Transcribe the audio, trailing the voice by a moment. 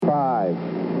5,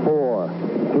 4,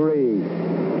 3,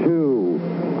 2,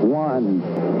 1.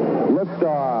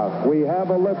 Liftoff. We have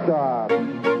a liftoff.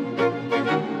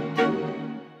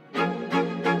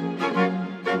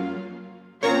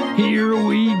 Here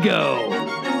we go.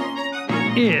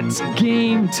 It's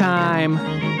game time.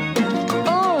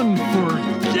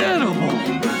 Unforgettable.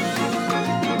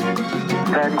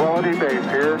 Tranquility Base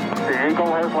here. The Eagle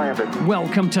has landed.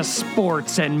 Welcome to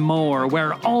Sports and More,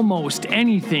 where almost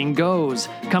anything goes.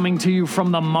 Coming to you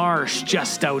from the marsh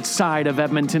just outside of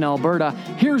Edmonton, Alberta,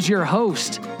 here's your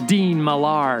host, Dean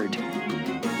Millard.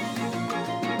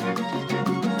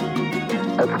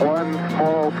 It's one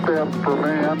small step for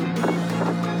man,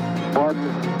 one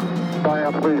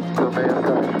giant leap for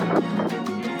mankind.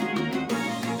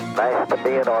 Nice to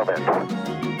be in orbit.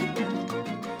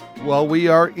 Well, we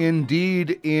are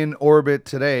indeed in orbit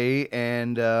today,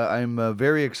 and I'm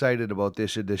very excited about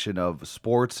this edition of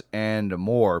Sports and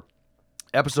More.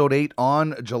 Episode 8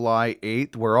 on July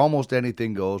 8th, where almost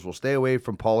anything goes. We'll stay away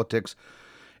from politics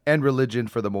and religion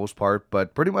for the most part,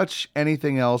 but pretty much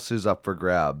anything else is up for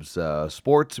grabs.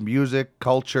 Sports, music,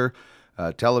 culture,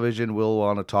 television, we'll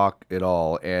want to talk it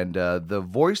all. And the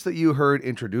voice that you heard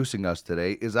introducing us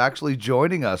today is actually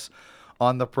joining us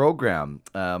on the program.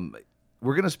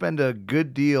 We're going to spend a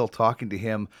good deal talking to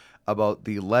him about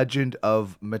the legend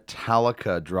of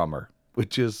Metallica drummer,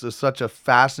 which is such a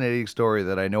fascinating story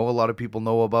that I know a lot of people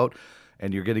know about,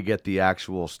 and you're going to get the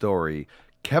actual story.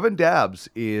 Kevin Dabbs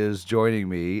is joining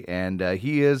me, and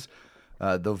he is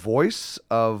the voice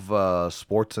of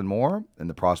Sports and More in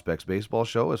the Prospects Baseball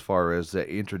Show, as far as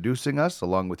introducing us,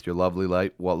 along with your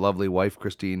lovely wife,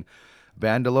 Christine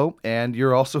Bandelow, and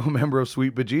you're also a member of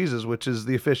Sweet Bejesus, which is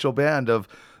the official band of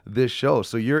this show.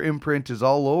 So your imprint is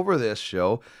all over this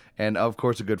show, and of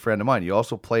course a good friend of mine. You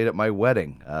also played at my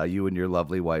wedding, you and your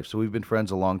lovely wife. So we've been friends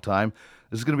a long time.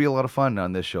 This is going to be a lot of fun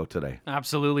on this show today.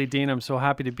 Absolutely, Dean. I'm so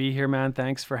happy to be here, man.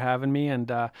 Thanks for having me,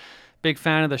 and big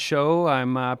fan of the show.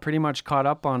 I'm pretty much caught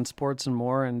up on Sports and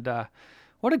More, and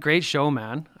what a great show,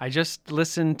 man. I just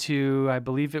listened to, I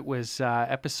believe it was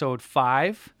episode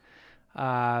 5,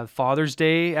 Father's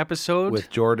Day episode with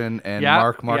Jordan and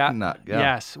Mark Martin.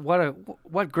 Yes,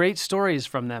 what great stories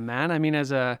from them, man. I mean,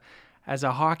 as a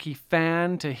hockey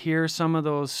fan, to hear some of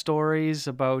those stories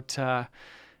about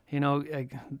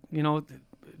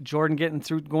Jordan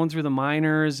going through the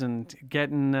minors and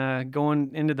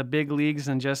going into the big leagues,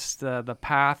 and just the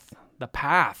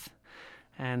path,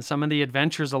 and some of the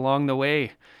adventures along the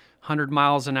way. 100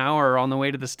 miles an hour on the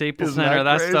way to the Staples Center.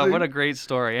 That's what a great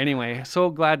story. Anyway, so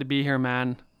glad to be here,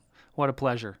 man. What a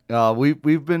pleasure.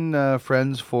 We've been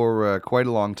friends for quite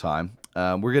a long time.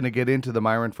 We're going to get into the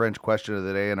Myron French question of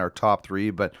the day and our top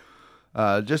 3, but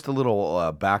just a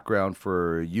little background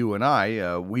for you and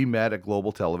I. We met at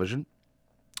Global Television.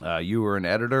 You were an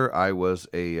editor. I was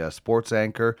a sports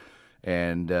anchor,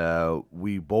 and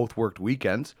we both worked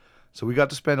weekends. So we got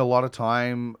to spend a lot of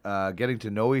time getting to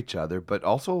know each other, but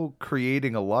also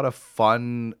creating a lot of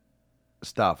fun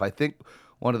stuff. I think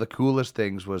one of the coolest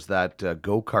things was that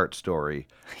go-kart story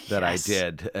that I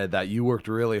did, that you worked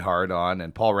really hard on,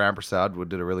 and Paul Rampersad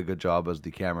did a really good job as the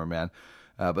cameraman.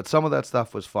 But some of that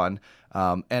stuff was fun.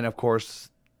 And, of course,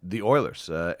 the Oilers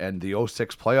and the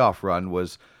 06 playoff run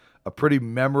was a pretty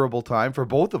memorable time for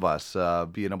both of us,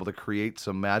 being able to create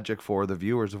some magic for the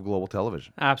viewers of Global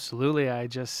Television. Absolutely. I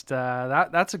just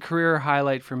that's a career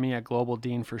highlight for me at Global,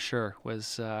 Dean, for sure,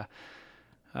 was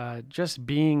just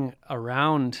being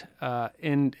around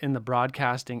in the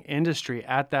broadcasting industry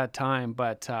at that time.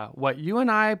 But what you and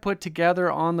I put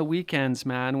together on the weekends,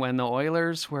 man, when the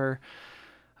Oilers were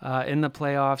in the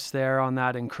playoffs there on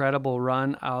that incredible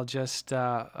run, I'll just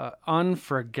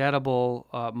unforgettable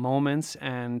moments.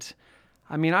 And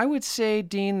I mean, I would say,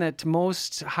 Dean, that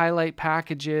most highlight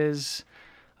packages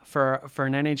for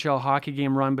an NHL hockey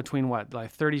game run between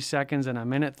like 30 seconds and a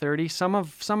minute 30. Some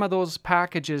of those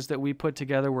packages that we put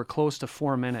together were close to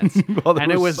 4 minutes. Well,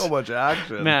 there was so much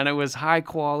action. Man, it was high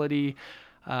quality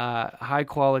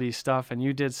stuff, and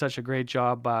you did such a great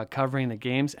job covering the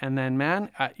games. And then, man,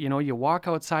 you walk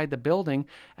outside the building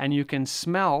and you can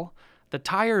smell the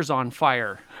tires on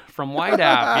fire from White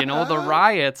Ave. The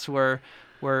riots were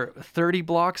 30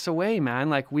 blocks away, man.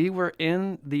 Like, we were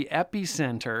in the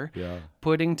epicenter,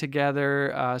 putting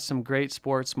together some great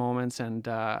sports moments, and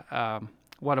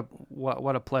what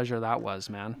a pleasure that was,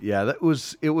 man. Yeah, it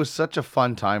was such a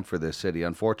fun time for this city.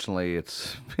 Unfortunately,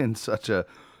 it's been such a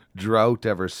drought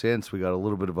ever since. We got a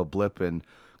little bit of a blip in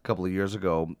a couple of years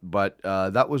ago, but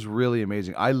that was really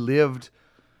amazing. I lived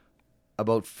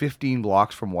about 15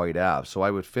 blocks from White Ave, so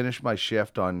I would finish my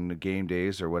shift on game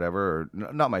days or whatever, or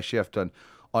not my shift, on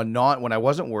not when I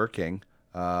wasn't working.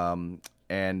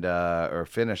 and or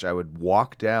finish, I would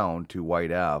walk down to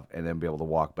White Ave and then be able to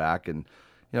walk back, and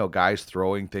guys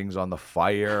throwing things on the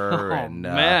fire. Oh And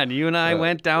man, you and I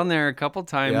went down there a couple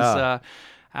times yeah.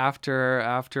 after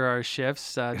our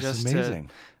shifts. It's just amazing.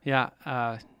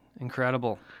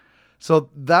 Incredible. So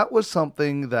that was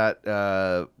something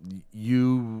that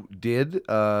you did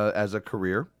as a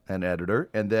career, an editor,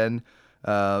 and then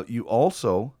you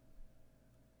also,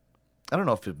 I don't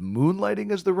know if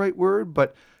moonlighting is the right word,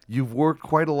 but you've worked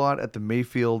quite a lot at the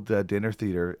Mayfield Dinner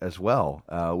Theater as well,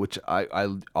 which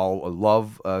I'll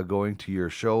love going to your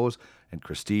shows. And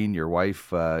Christine, your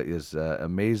wife, is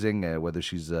amazing, whether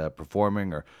she's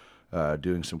performing or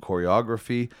doing some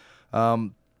choreography.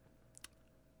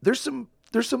 There's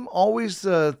some always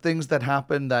things that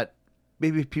happen that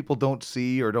maybe people don't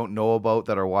see or don't know about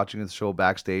that are watching the show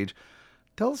backstage.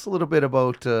 Tell us a little bit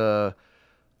about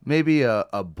maybe a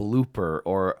blooper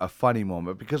or a funny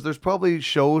moment, because there's probably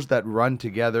shows that run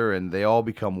together and they all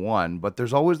become one, but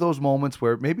there's always those moments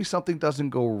where maybe something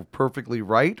doesn't go perfectly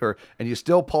right, and you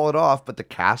still pull it off, but the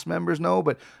cast members know.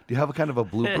 But do you have a kind of a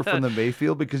blooper from the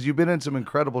Mayfield, because you've been in some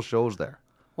incredible shows there?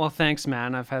 Well, thanks,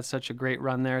 man. I've had such a great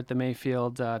run there at the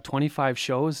Mayfield. 25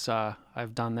 shows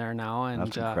I've done there now, and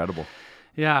That's incredible.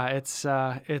 Yeah,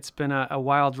 it's been a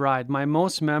wild ride. My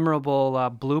most memorable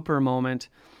blooper moment.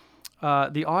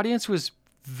 The audience was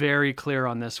very clear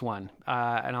on this one,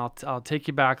 and I'll take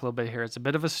you back a little bit here. It's a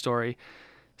bit of a story.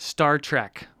 Star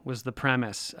Trek was the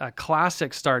premise, a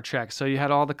classic Star Trek. So you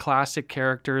had all the classic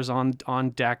characters on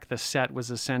deck. The set was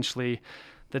essentially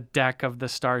the deck of the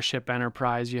Starship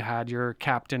Enterprise. You had your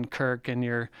Captain Kirk and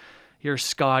your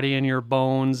Scotty and your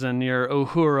Bones and your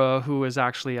Uhura, who was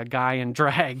actually a guy in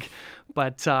drag,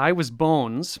 but I was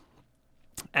Bones.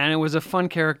 And it was a fun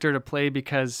character to play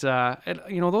because,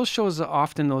 those shows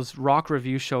often, those rock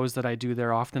review shows that I do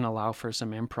there often allow for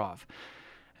some improv.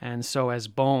 And so as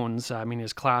Bones,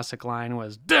 his classic line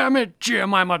was, "Damn it,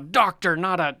 Jim, I'm a doctor,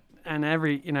 not a..." And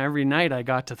every night I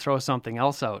got to throw something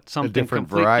else out. Something a different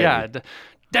variety. Yeah.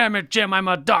 "Damn it, Jim, I'm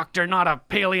a doctor, not a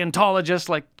paleontologist,"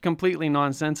 like completely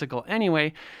nonsensical.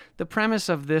 Anyway, the premise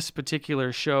of this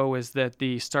particular show is that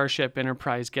the Starship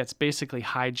Enterprise gets basically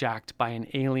hijacked by an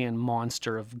alien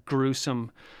monster of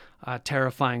gruesome,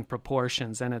 terrifying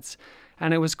proportions, and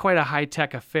it was quite a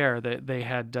high-tech affair. That they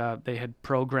had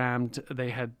programmed,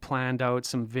 they had planned out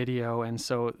some video, and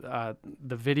so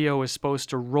the video was supposed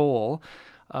to roll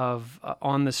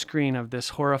on the screen of this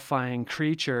horrifying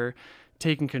creature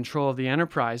taking control of the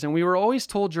Enterprise. And we were always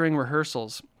told during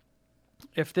rehearsals,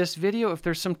 if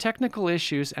there's some technical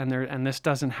issues and this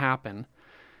doesn't happen,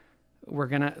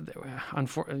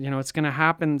 it's gonna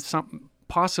happen.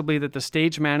 Possibly that the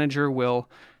stage manager will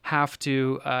have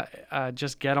to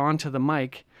just get onto the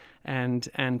mic and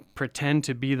pretend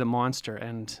to be the monster.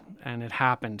 And it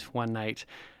happened one night.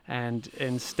 And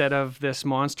instead of this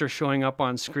monster showing up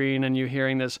on screen and you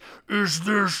hearing this, "Is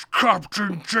this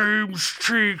Captain James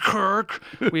T. Kirk?"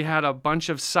 we had a bunch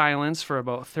of silence for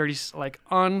about 30, like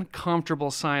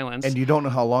uncomfortable silence. And you don't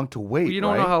know how long to wait, You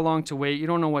don't know how long to wait. You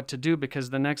don't know what to do, because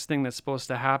the next thing that's supposed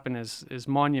to happen is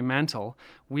monumental.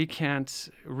 We can't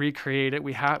recreate it.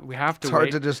 We have to wait. It's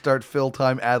hard to just start fill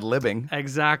time ad-libbing.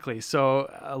 Exactly. So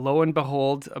lo and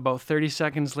behold, about 30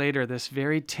 seconds later, this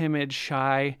very timid,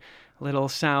 shy little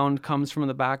sound comes from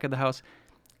the back of the house.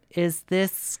 "Is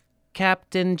this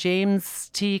Captain James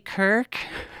T. Kirk?"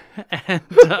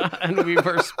 and we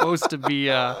were supposed to be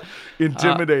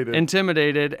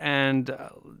intimidated, and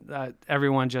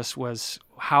everyone just was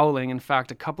howling. In fact,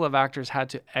 a couple of actors had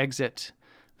to exit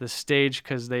the stage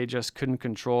because they just couldn't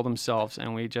control themselves,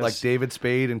 and we just, like David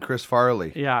Spade and Chris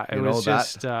Farley. Yeah,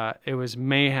 it was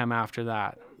mayhem after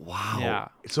that. Wow. Yeah.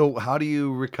 So how do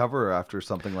you recover after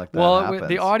something like that happens?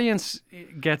 The audience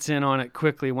gets in on it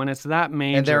quickly when it's that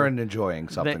major. And they're enjoying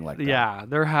something like that. Yeah,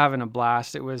 they're having a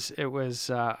blast. It was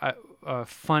a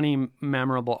funny,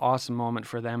 memorable, awesome moment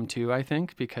for them too, I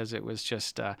think, because it was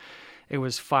just it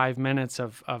was 5 minutes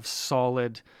of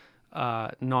solid,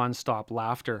 nonstop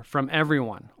laughter from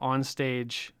everyone on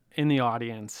stage, in the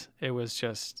audience. It was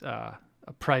just a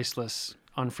priceless,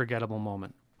 unforgettable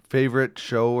moment. Favorite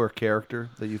show or character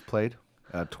that you've played?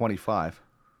 25.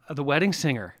 The Wedding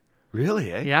Singer.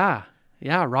 Really, eh?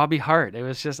 Yeah, Robbie Hart. It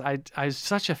was just I was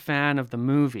such a fan of the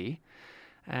movie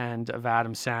and of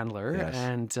Adam Sandler. Yes.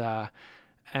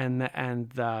 And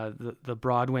the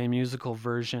Broadway musical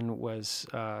version was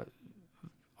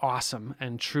awesome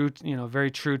and true,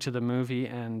 very true to the movie.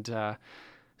 And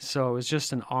So it was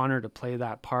just an honor to play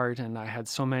that part, and I had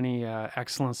so many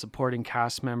excellent supporting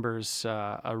cast members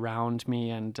around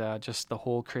me, and just the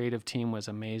whole creative team was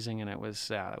amazing, and it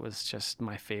was just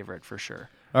my favorite for sure.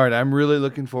 All right, I'm really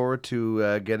looking forward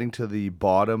to getting to the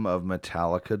bottom of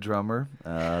Metallica drummer.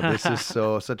 This is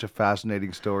such a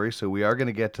fascinating story, so we are going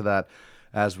to get to that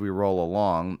as we roll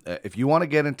along. If you want to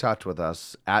get in touch with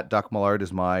us, at Duck Millard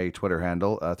is my Twitter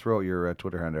handle. Throw out your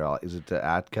Twitter handle. Is it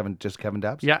at Kevin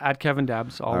Dabbs? Yeah, at Kevin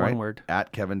Dabbs, all one word.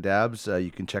 At Kevin Dabbs.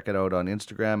 You can check it out on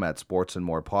Instagram at Sports and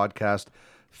More Podcast.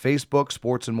 Facebook,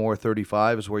 Sports and More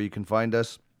 35 is where you can find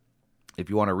us. If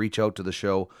you want to reach out to the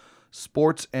show,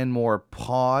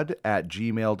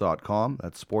 sportsandmorepod@gmail.com.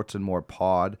 That's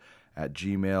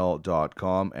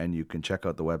sportsandmorepod@gmail.com. And you can check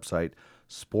out the website,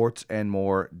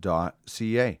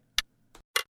 sportsandmore.ca.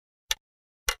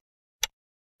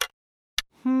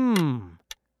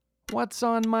 What's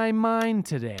on my mind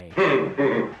today?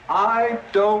 I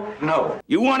don't know.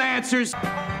 You want answers?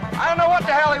 I don't know what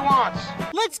the hell he wants.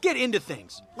 Let's get into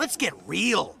things. Let's get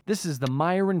real. This is the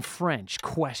Myron French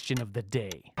question of the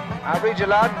day. I'll read you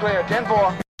loud and clear.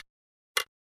 10-4.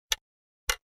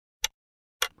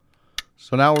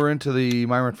 So now we're into the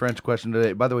Myron French question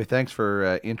today. By the way, thanks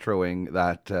for introing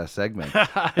that segment.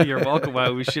 You're welcome.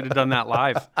 Well, we should have done that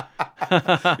live.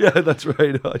 Yeah, that's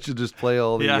right. I should just play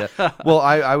all the... Yeah. Well,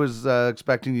 I was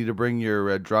expecting you to bring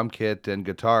your drum kit and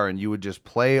guitar, and you would just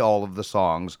play all of the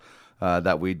songs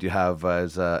that we do have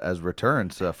as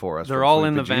returns for us. They're all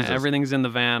in the van. Everything's in the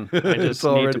van. I just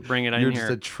need to bring it in here. You're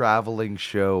just a traveling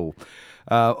show.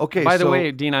 Okay. By the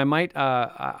way, Dean, I might,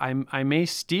 I may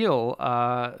steal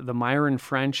the Myron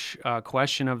French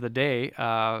question of the day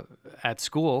at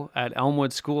school, at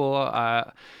Elmwood School.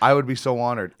 I would be so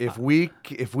honored if we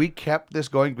kept this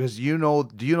going, because do you know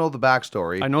the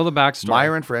backstory? I know the backstory.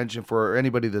 Myron French, and for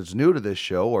anybody that's new to this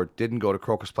show or didn't go to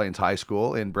Crocus Plains High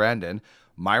School in Brandon,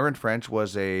 Myron French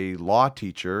was a law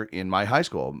teacher in my high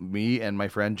school. Me and my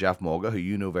friend Jeff Moga, who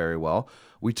you know very well,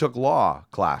 we took law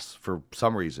class for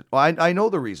some reason. Well, I know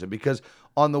the reason, because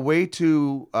on the way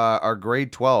to our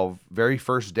grade 12, very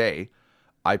first day,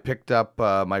 I picked up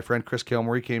my friend Chris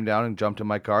Kilmore. Came down and jumped in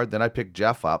my car. Then I picked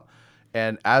Jeff up.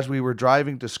 And as we were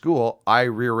driving to school, I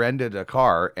rear-ended a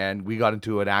car, and we got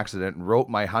into an accident and wrote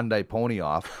my Hyundai Pony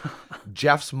off.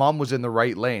 Jeff's mom was in the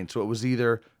right lane, so it was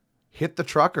either hit the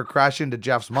truck or crash into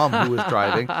Jeff's mom, who was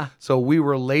driving. So we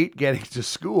were late getting to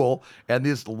school, and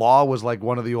this law was like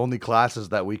one of the only classes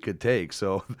that we could take.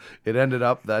 So it ended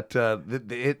up that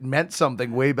it meant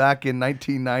something way back in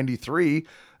 1993,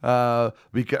 or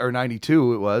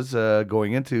 92 it was,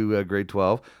 going into grade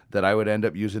 12, that I would end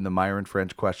up using the Myron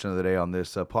French question of the day on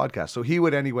this podcast. So he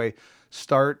would anyway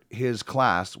start his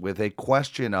class with a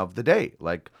question of the day.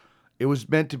 Like, it was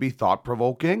meant to be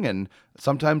thought-provoking, and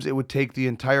sometimes it would take the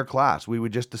entire class. We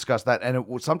would just discuss that, and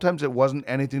sometimes it wasn't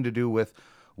anything to do with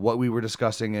what we were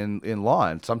discussing in law,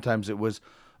 and sometimes it was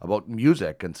about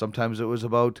music, and sometimes it was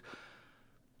about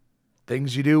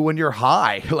things you do when you're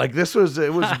high. Like, it was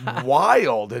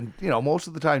wild, and most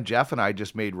of the time Jeff and I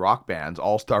just made rock bands,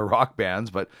 all-star rock bands,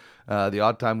 but the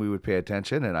odd time we would pay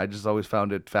attention, and I just always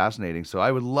found it fascinating. So I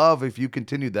would love if you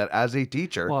continued that as a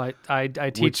teacher. Well, I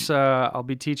teach. I'll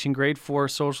be teaching grade 4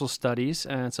 social studies,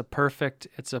 and it's a perfect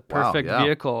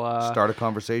vehicle. Start a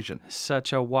conversation.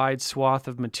 Such a wide swath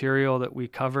of material that we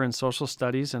cover in social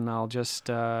studies, and I'll just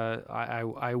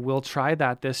I will try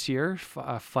that this year,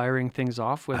 firing things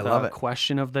off with a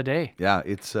question of the day. Yeah,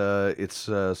 it's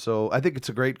so I think it's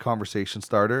a great conversation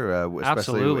starter, especially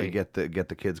Absolutely. when you get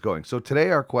the kids going. So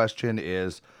today our question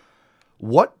is,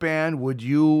 what band would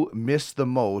you miss the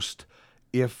most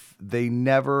if they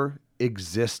never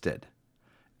existed?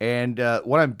 And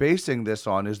what I'm basing this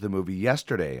on is the movie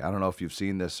Yesterday. I don't know if you've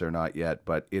seen this or not yet,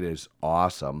 but it is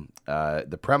awesome.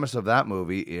 The premise of that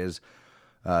movie is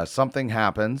something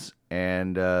happens,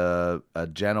 and a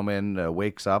gentleman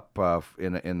wakes up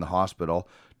in the hospital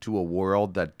to a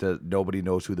world that nobody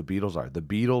knows who the Beatles are. The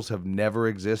Beatles have never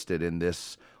existed in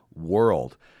this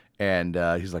world. And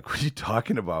he's like, what are you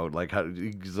talking about? Like, how?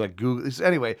 He's like, Google.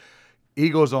 Anyway, he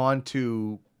goes on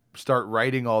to start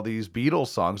writing all these Beatles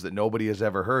songs that nobody has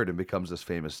ever heard, and becomes this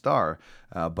famous star.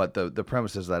 But the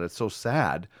premise is that it's so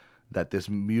sad that this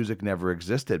music never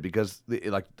existed, because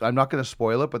I'm not going to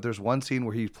spoil it, but there's one scene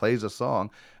where he plays a song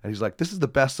and he's like, this is the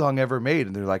best song ever made.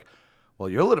 And they're like, well,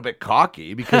 you're a little bit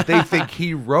cocky, because they think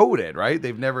he wrote it, right?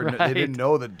 They didn't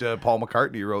know that Paul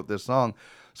McCartney wrote this song.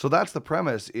 So that's the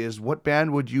premise, is what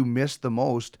band would you miss the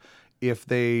most if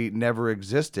they never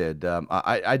existed?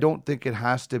 I don't think it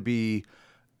has to be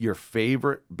your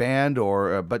favorite band,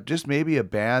 but just maybe a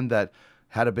band that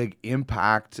had a big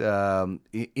impact in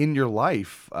your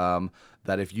life,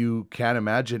 that if you can't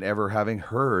imagine ever having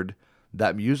heard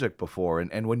that music before.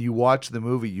 And when you watch the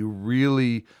movie, you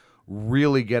really,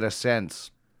 really get a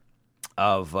sense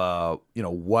of,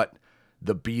 what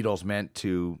the Beatles meant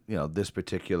to, this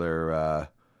particular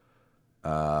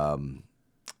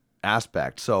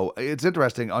aspect. So it's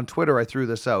interesting. On Twitter, I threw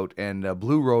this out, and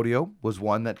Blue Rodeo was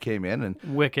one that came in, and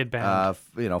Wicked band.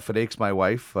 Fadakes, my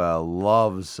wife,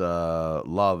 loves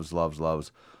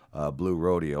Blue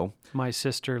Rodeo. My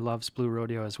sister loves Blue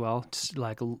Rodeo as well.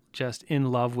 Just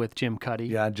in love with Jim Cuddy.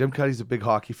 Yeah, Jim Cuddy's a big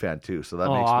hockey fan too, so that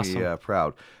makes me awesome.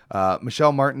 proud.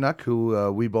 Michelle Martinuck,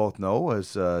 who we both know,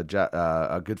 is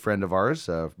a good friend of ours,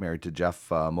 married to Jeff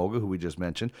Moga, who we just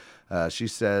mentioned. She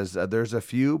says, there's a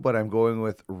few, but I'm going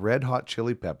with Red Hot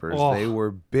Chili Peppers. Oh. They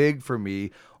were big for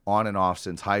me on and off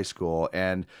since high school,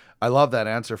 and I love that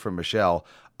answer from Michelle.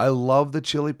 I love the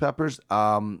Chili Peppers.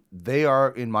 They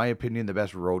are, in my opinion, the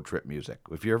best road trip music.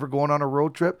 If you're ever going on a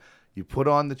road trip, you put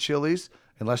on the Chili's,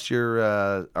 unless you're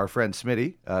our friend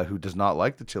Smitty, who does not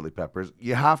like the Chili Peppers.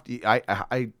 You have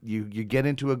to. You get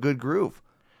into a good groove.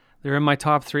 They're in my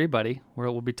top 3, buddy.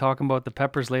 We'll be talking about the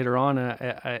Peppers later on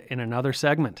in another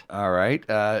segment. All right.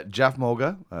 Jeff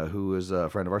Moga, who is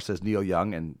a friend of ours, says Neil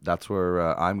Young, and that's where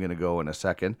I'm going to go in a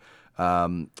second.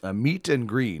 Meet and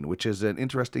Green, which is an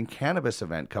interesting cannabis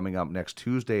event coming up next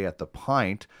Tuesday at the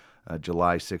Pint,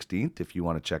 July 16th. If you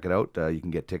want to check it out, you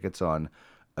can get tickets on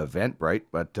Eventbrite.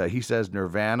 But he says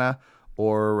Nirvana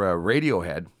or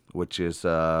Radiohead, which is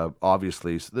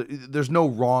obviously, there's no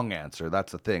wrong answer.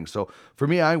 That's the thing. So for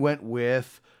me, I went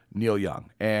with Neil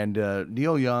Young. And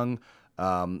Neil Young,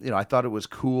 I thought it was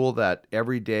cool that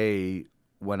every day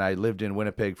when I lived in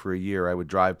Winnipeg for a year, I would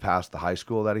drive past the high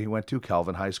school that he went to,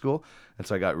 Calvin High School. And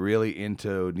so I got really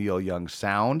into Neil Young's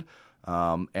sound.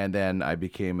 And then I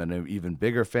became an even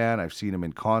bigger fan. I've seen him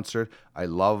in concert. I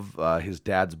love his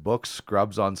dad's books,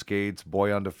 Scrubs on Skates,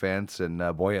 Boy on Defense,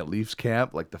 and Boy at Leafs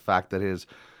Camp. Like the fact that his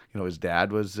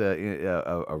dad was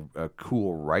a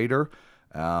cool writer.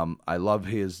 I love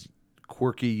his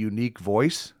quirky, unique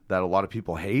voice that a lot of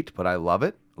people hate, but I love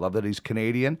it. I love that he's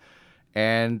Canadian.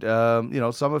 And,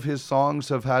 some of his songs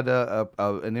have had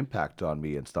an impact on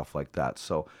me and stuff like that.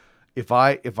 So if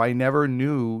I never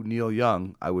knew Neil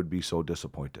Young, I would be so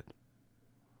disappointed.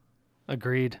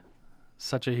 Agreed.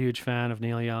 Such a huge fan of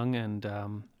Neil Young.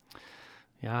 And,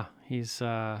 he's,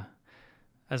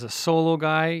 as a solo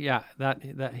guy,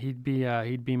 that he'd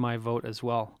be my vote as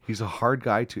well. He's a hard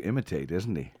guy to imitate,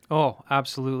 isn't he? Oh,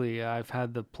 absolutely. I've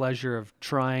had the pleasure of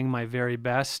trying my very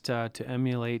best to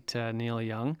emulate Neil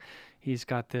Young. He's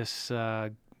got this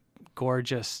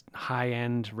gorgeous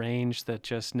high-end range that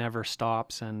just never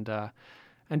stops, and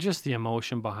just the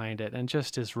emotion behind it, and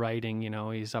just his writing.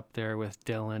 He's up there with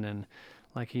Dylan, and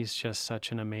he's just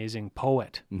such an amazing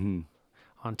poet. Mm-hmm.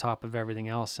 On top of everything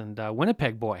else, and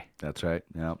Winnipeg boy. That's right.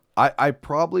 Yeah, I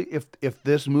probably, if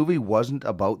this movie wasn't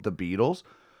about the Beatles,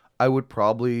 I would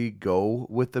probably go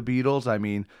with the Beatles. I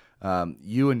mean,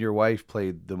 you and your wife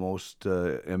played the most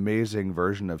amazing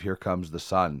version of "Here Comes the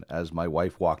Sun" as my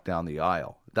wife walked down the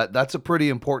aisle. That's a pretty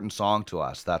important song to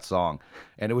us, that song,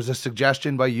 and it was a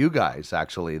suggestion by you guys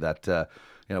actually that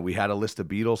we had a list of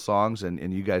Beatles songs,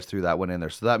 and you guys threw that one in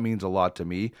there, so that means a lot to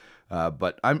me.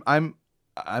 But I'm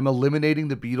eliminating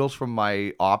the Beatles from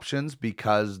my options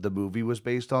because the movie was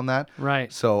based on that.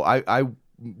 Right. So I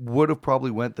would have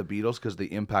probably went the Beatles because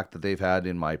the impact that they've had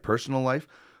in my personal life.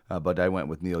 But I went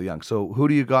with Neil Young. So who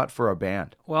do you got for a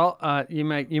band? Well, you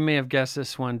may have guessed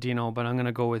this one, Dino, but I'm going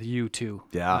to go with U2.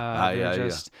 Yeah.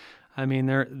 Yeah. I mean,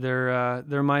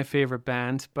 they're my favorite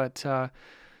band, but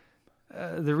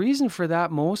the reason for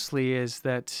that mostly is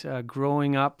that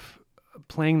growing up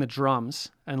playing the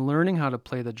drums and learning how to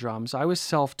play the drums, I was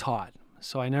self-taught.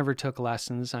 So I never took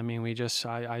lessons. I mean, I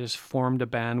just formed a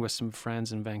band with some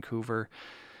friends in Vancouver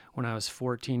when I was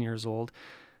 14 years old.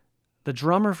 The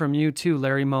drummer from U2,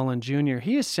 Larry Mullen Jr.,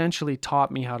 he essentially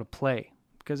taught me how to play.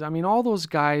 Because, I mean, all those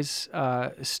guys,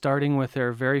 starting with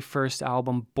their very first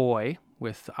album, Boy,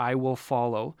 with I Will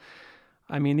Follow,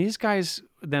 I mean, these guys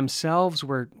themselves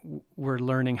were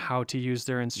learning how to use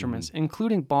their instruments,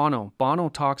 including Bono. Bono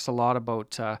talks a lot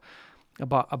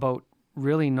about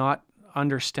really not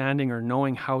understanding or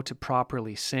knowing how to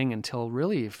properly sing until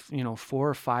really 4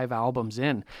 or 5 albums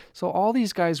in. So all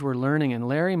these guys were learning, and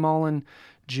Larry Mullen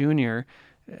Jr.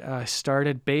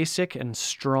 Started basic and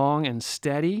strong and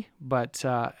steady, but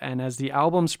and as the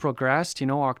albums progressed,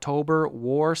 October,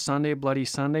 War, Sunday, Bloody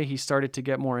Sunday, he started to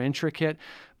get more intricate,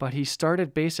 but he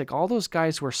started basic. All those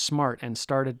guys were smart and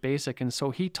started basic, and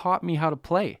so he taught me how to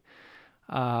play.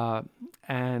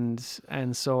 And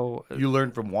so You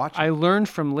learned from watching. I learned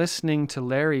from listening to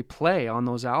Larry play on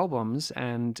those albums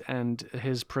and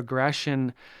his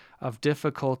progression of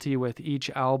difficulty with each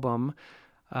album.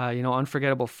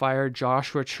 Unforgettable Fire,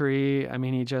 Joshua Tree. I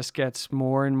mean, he just gets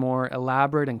more and more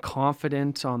elaborate and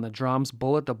confident on the drums.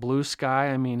 Bullet the Blue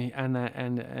Sky. I mean,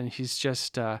 and he's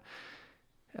just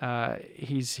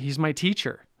he's my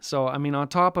teacher. So I mean, on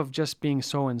top of just being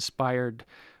so inspired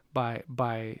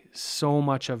by so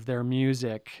much of their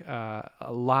music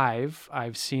live,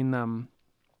 I've seen them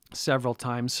several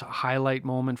times. Highlight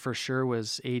moment for sure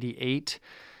was '88,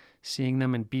 seeing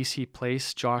them in BC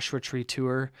Place, Joshua Tree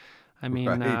tour. I mean,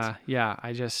 Right.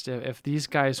 I just, if these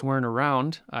guys weren't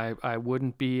around, I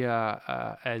wouldn't be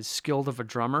as skilled of a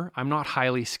drummer. I'm not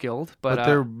highly skilled, but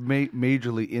they're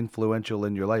majorly influential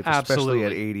in your life, especially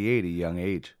at 88, a young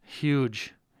age.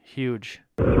 huge.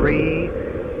 3,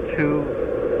 2,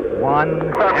 1,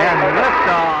 and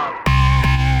liftoff.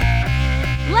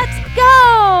 Let's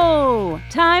go!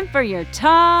 Time for your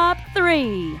top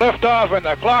 3. Liftoff and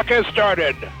the clock has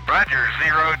started. Roger,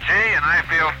 0G, and I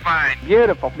feel fine.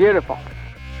 Beautiful, beautiful.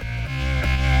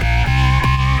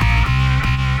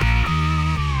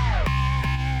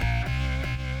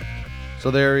 So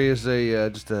there is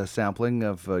just a sampling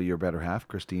of your better half,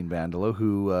 Christine Bandelow,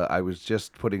 who I was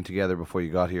just putting together before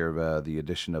you got here, the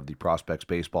edition of the Prospects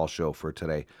Baseball Show for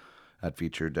today. That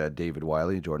featured David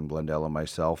Wiley, Jordan Blundell, and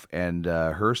myself, and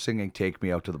her singing "Take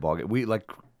Me Out to the Ballgame." We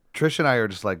Trish and I are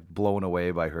just blown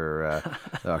away by her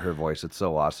her voice. It's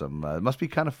so awesome. It must be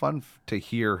kind of fun to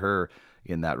hear her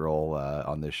in that role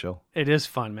on this show. It is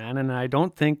fun, man. And I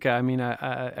don't think,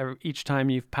 each time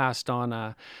you've passed on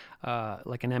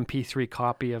like an MP3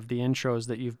 copy of the intros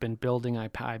that you've been building,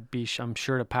 I'm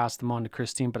sure to pass them on to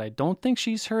Christine, but I don't think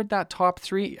she's heard that top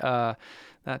three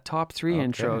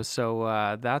intro.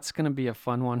 So that's going to be a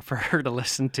fun one for her to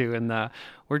listen to. And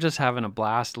we're just having a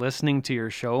blast listening to your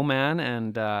show, man.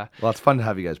 And well, it's fun to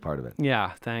have you guys part of it.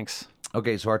 Yeah, thanks.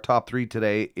 Okay, so our top 3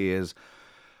 today is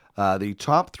the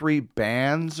top 3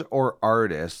 bands or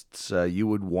artists you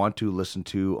would want to listen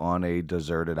to on a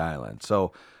deserted island.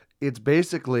 So it's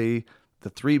basically the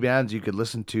 3 bands you could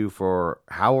listen to for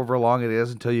however long it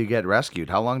is until you get rescued.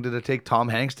 How long did it take Tom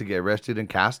Hanks to get rescued in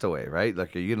Castaway, right?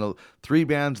 3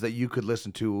 bands that you could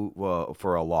listen to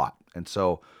for a lot. And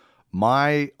so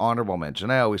my honorable mention,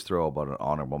 I always throw about an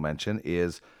honorable mention,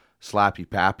 is Slappy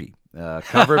Pappy,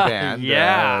 cover band,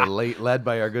 Yeah. led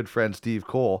by our good friend Steve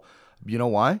Cole. You know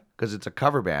why? Because it's a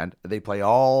cover band. They play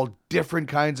all different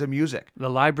kinds of music.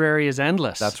 The library is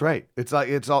endless. That's right. It's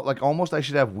almost I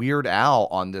should have Weird Al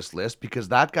on this list because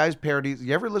that guy's parodies.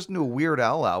 You ever listen to a Weird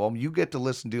Al album? You get to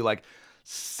listen to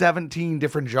 17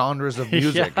 different genres of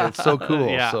music. Yeah. It's so cool.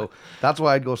 Yeah. So that's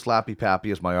why I'd go Slappy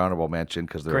Pappy as my honorable mention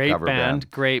because they're a cover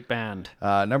band. Great band.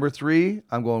 Number 3,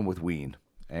 I'm going with Ween.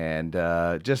 And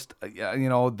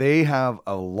they have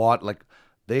a lot,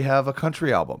 they have a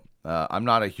country album. I'm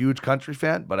not a huge country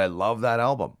fan, but I love that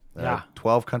album. Yeah.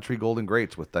 12 country golden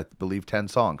greats with, I believe, 10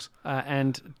 songs.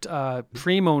 And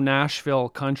primo Nashville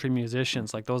country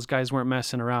musicians, those guys weren't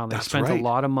messing around. They That's spent right. a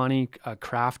lot of money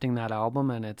crafting that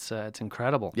album, and it's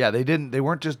incredible. Yeah, they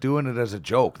weren't just doing it as a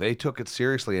joke. They took it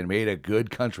seriously and made a good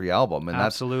country album. And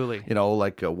Absolutely.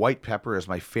 That's, White Pepper is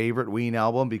my favorite Ween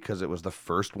album because it was the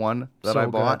first one that So I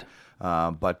bought. good.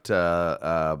 But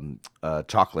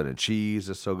Chocolate and Cheese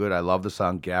is so good. I love the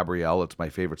song Gabrielle. It's my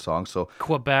favorite song. So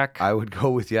Quebec. I would go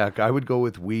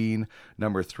with Ween,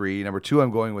 number 3. Number 2,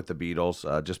 I'm going with the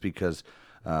Beatles, just because,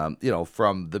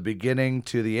 from the beginning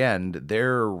to the end,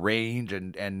 their range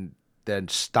and then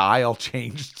style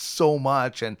changed so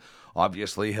much, and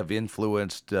obviously have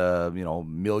influenced,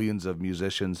 millions of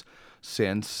musicians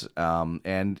since.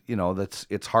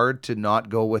 It's hard to not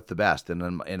go with the best.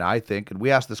 And I think, and we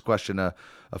asked this question a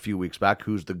few weeks back,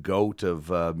 who's the GOAT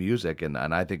of music? And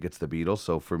I think it's the Beatles.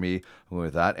 So for me, I went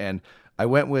with that. And I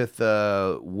went with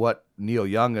what Neil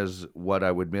Young is what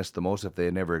I would miss the most if they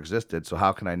had never existed. So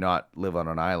how can I not live on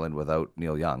an island without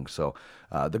Neil Young? So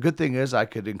the good thing is I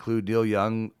could include Neil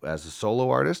Young as a solo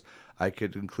artist. I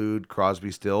could include Crosby,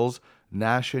 Stills,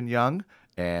 Nash and Young.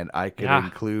 And I could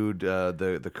include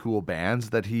the cool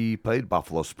bands that he played,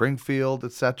 Buffalo Springfield,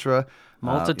 etc.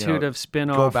 Multitude of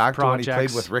spin-off Go back projects. to when he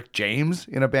played with Rick James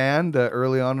in a band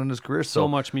early on in his career. So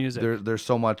much music. There's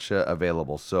so much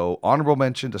available. So honorable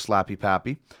mention to Slappy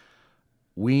Pappy,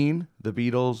 Ween, the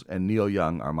Beatles, and Neil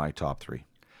Young are my top 3.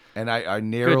 And I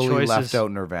narrowly left out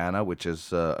Nirvana, which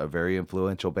is a very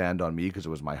influential band on me because it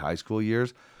was my high school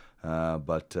years.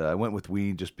 But I went with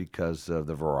Ween just because of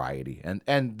the variety,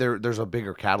 and there's a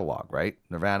bigger catalog, right?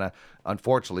 Nirvana,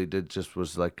 unfortunately,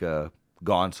 was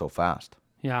gone so fast.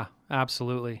 Yeah,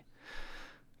 absolutely.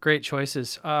 Great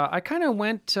choices. I kind of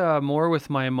went more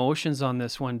with my emotions on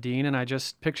this one, Dean, and I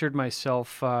just pictured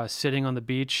myself sitting on the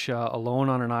beach alone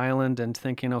on an island and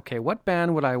thinking, okay, what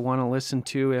band would I want to listen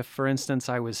to if, for instance,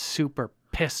 I was super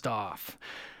pissed off?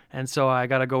 And so I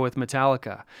got to go with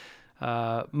Metallica.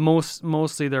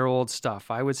 Mostly their old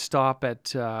stuff. I would stop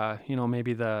at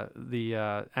maybe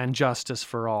the And Justice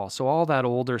for All. So all that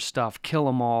older stuff, Kill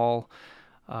 'Em All,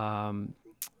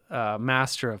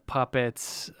 Master of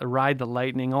Puppets, Ride the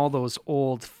Lightning, all those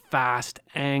old, fast,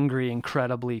 angry,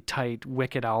 incredibly tight,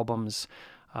 wicked albums.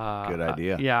 Good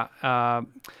idea. Yeah.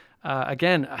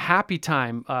 Again, Happy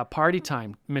Time, Party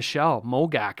Time, Michelle,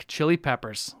 Mogak, Chili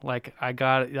Peppers.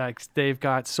 They've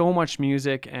got so much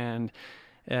music, and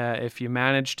if you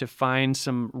manage to find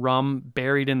some rum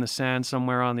buried in the sand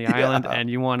somewhere on the island and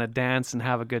you want to dance and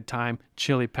have a good time,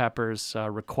 Chili Peppers,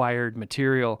 required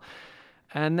material.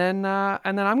 And then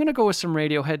I'm going to go with some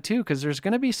Radiohead too, because there's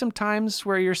going to be some times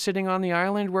where you're sitting on the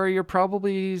island where you're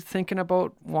probably thinking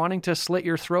about wanting to slit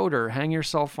your throat or hang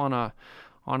yourself on a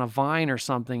vine or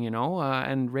something,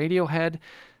 and Radiohead,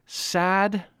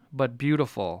 sad but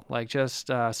beautiful, like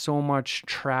just so much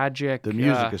tragic. The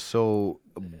music is so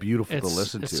beautiful to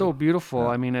listen to. It's so beautiful.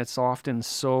 I mean, it's often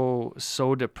so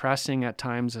depressing at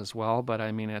times as well, but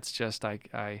I mean, it's just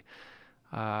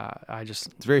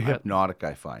it's very hypnotic,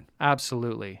 I find.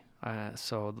 Absolutely.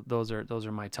 So those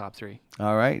are my top three.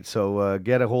 All right. So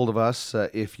get a hold of us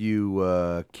if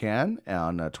you can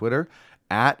on Twitter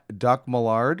at Duck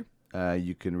Millard.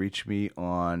 You can reach me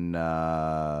on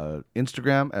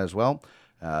Instagram as well.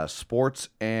 Sports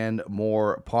and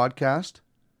More podcast.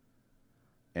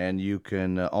 And you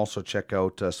can also check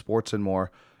out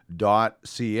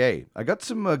sportsandmore.ca. I got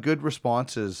some good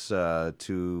responses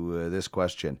to this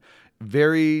question.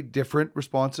 Very different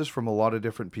responses from a lot of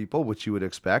different people, which you would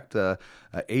expect.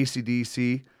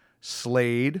 AC/DC,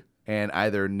 Slade, and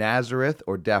either Nazareth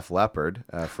or Def Leppard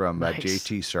from Nice.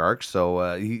 JT Sharks.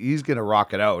 So he's going to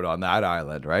rock it out on that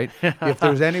island, right? If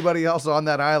there's anybody else on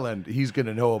that island, he's going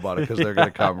to know about it because they're going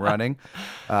to come running.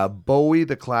 Bowie,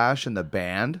 The Clash, and The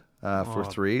Band for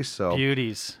 3. So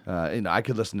Beauties. I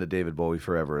could listen to David Bowie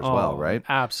forever as well, right?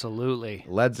 Absolutely.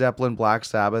 Led Zeppelin, Black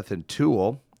Sabbath, and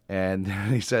Tool. And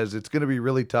he says it's going to be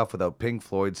really tough without Pink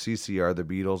Floyd, CCR, The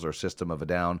Beatles, or System of a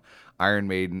Down, Iron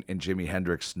Maiden, and Jimi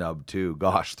Hendrix snub too.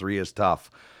 Gosh, 3 is tough.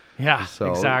 Yeah,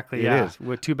 So exactly. it Yeah, is.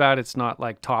 Well, too bad it's not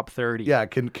like top 30. Yeah,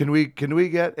 can we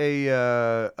get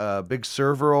a big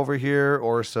server over here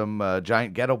or some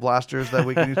giant ghetto blasters that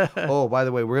we can use? Oh, by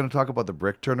the way, we're going to talk about the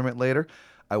Brick Tournament later.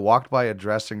 I walked by a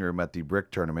dressing room at the Brick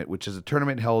Tournament, which is a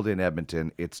tournament held in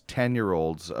Edmonton. It's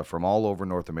 10-year-olds from all over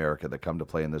North America that come to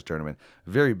play in this tournament.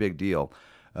 Very big deal.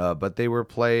 But they were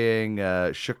playing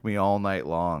Shook Me All Night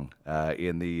Long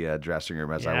in the dressing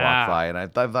room as I walked by. And I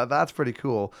thought that's pretty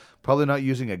cool. Probably not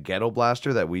using a ghetto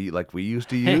blaster that we used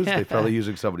to use. They're probably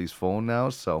using somebody's phone now.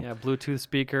 So Yeah, Bluetooth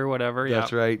speaker, whatever.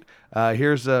 that's right.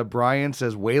 Here's Brian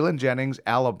says Waylon Jennings,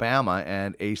 Alabama,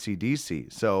 and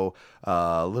AC/DC. So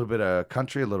a little bit of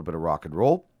country, a little bit of rock and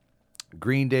roll.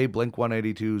 Green Day,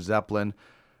 Blink-182, Zeppelin,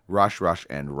 Rush,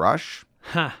 and Rush.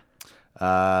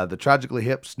 The Tragically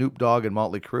Hip, Snoop Dogg, and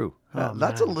Motley Crue.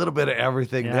 That's a little bit of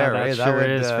everything there, that right? sure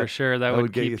is for sure. That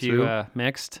would get keep you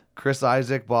mixed. Chris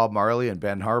Isaac, Bob Marley, and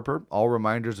Ben Harper, all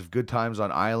reminders of good times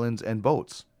on islands and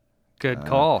boats. Good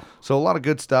call. So a lot of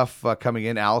good stuff coming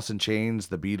in. Alice in Chains,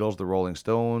 the Beatles, the Rolling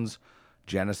Stones,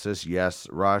 Genesis, yes,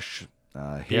 Rush,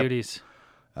 Hip, Beauties.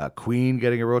 Queen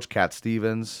getting a roach, Cat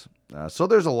Stevens. So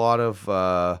there's a lot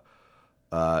of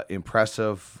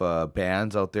impressive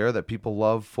bands out there that people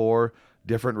love for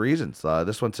different reasons.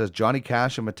 This one says Johnny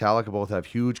Cash and Metallica both have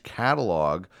huge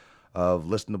catalog of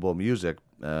listenable music.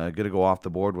 Going to go off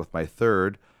the board with my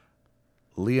third,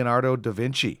 Leonardo da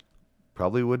Vinci.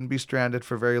 Probably wouldn't be stranded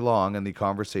for very long, and the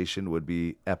conversation would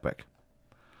be epic.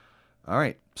 All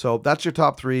right, so that's your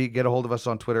top 3. Get a hold of us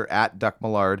on Twitter at Duck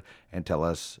Millard and tell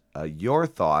us your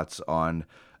thoughts on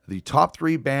the top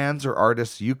 3 bands or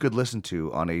artists you could listen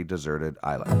to on a deserted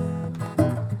island.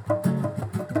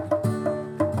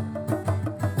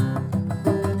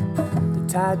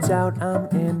 The tide's out, I'm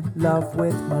in love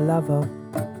with my lover.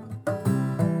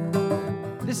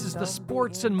 This is the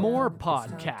Sports and More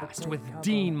podcast with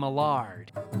Dean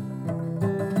Millard.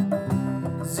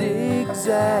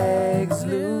 Zigzags,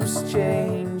 loose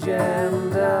change,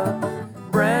 and a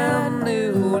brand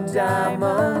new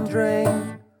diamond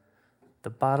ring. The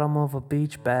bottom of a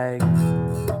beach bag.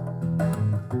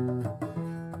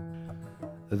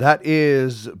 That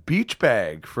is Beach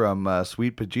Bag from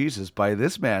Sweet Bejesus by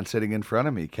this man sitting in front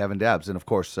of me, Kevin Dabbs, and of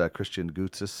course Christian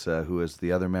Gutzis, who is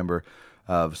the other member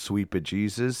of Sweet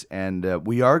Bejesus, and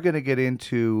we are going to get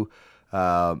into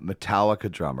Metallica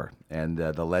drummer and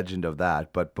the legend of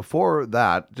that. But before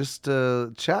that, just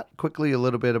chat quickly a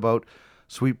little bit about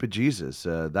Sweet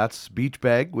Bejesus. That's Beach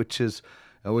Bag, which is,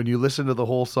 when you listen to the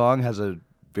whole song, has a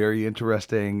very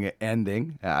interesting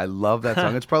ending. I love that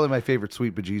song. It's probably my favorite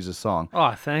Sweet Bejesus song.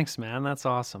 Oh, thanks, man. That's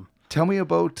awesome. Tell me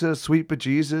about Sweet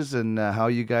Bejesus and how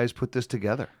you guys put this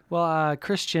together. Well,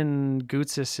 Christian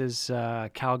Gutzis is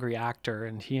a Calgary actor,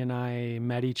 and he and I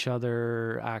met each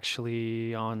other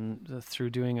actually through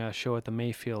doing a show at the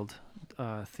Mayfield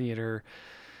Theater.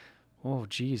 Oh,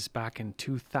 geez, back in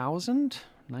 2000,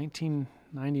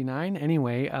 1999.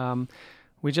 Anyway,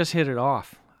 we just hit it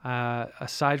off.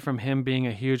 Aside from him being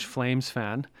a huge Flames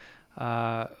fan,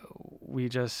 we're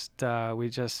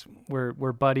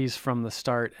buddies from the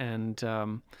start, and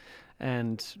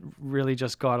really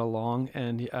just got along.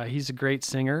 And he's a great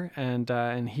singer,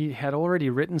 and he had already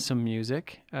written some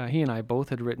music. He and I both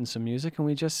had written some music, and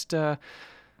we just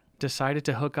decided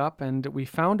to hook up, and we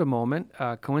found a moment.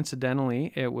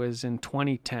 Coincidentally, it was in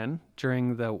 2010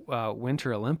 during the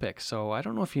Winter Olympics. So I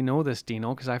don't know if you know this,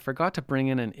 Dino, because I forgot to bring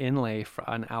in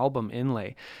an album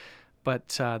inlay. But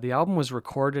the album was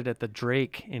recorded at the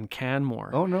Drake in Canmore.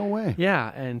 Oh, no way.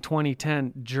 Yeah, in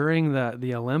 2010 during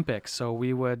the Olympics. So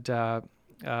we would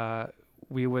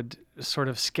sort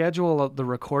of schedule the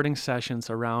recording sessions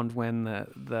around when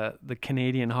the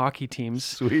Canadian hockey teams,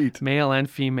 Sweet, male and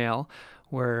female,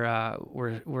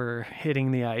 were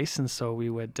hitting the ice, and so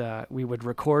we would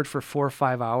record for 4 or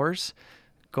 5 hours.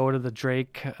 Go to the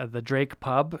Drake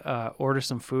pub, order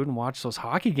some food, and watch those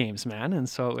hockey games, man. And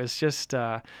so it was just.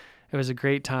 It was a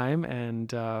great time, and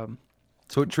so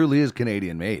it truly is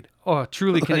Canadian made. Oh,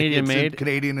 truly Canadian made,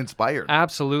 Canadian inspired.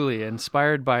 Absolutely,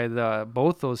 inspired by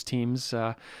both those teams,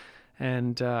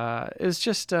 and it's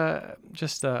just a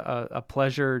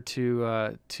pleasure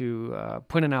to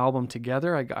put an album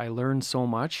together. I learned so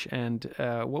much, and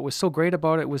what was so great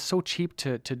about it was so cheap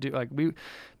to do. Like, we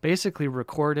basically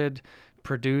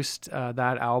produced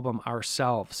that album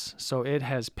ourselves, so it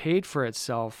has paid for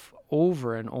itself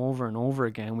over and over and over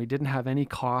again. We didn't have any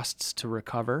costs to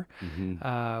recover.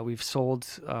 Mm-hmm. We've sold,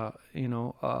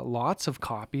 lots of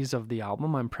copies of the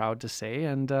album, I'm proud to say,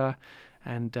 and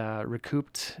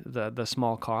recouped the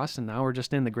small cost. And now we're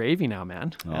just in the gravy now,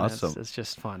 man. Awesome. It's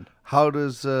just fun. How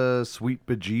does Sweet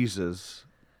Bejesus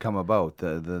come about,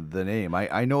 the name?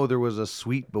 I know there was a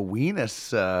Sweet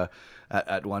Beweenus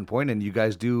at one point, and you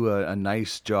guys do a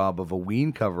nice job of a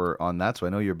Ween cover on that, so I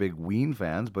know you're big Ween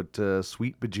fans, but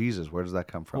Sweet Bejesus, where does that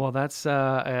come from? Well, that's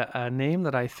a name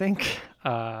that I think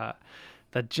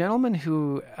the gentleman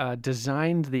who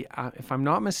designed if I'm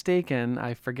not mistaken,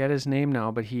 I forget his name now,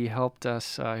 but he helped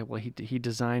us, he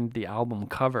designed the album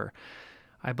cover.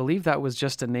 I believe that was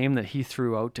just a name that he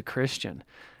threw out to Christian,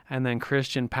 and then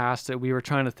Christian passed it. We were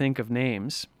trying to think of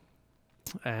names,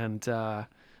 and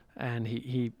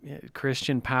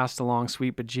Christian passed along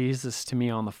Sweet Bejesus to me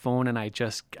on the phone, and I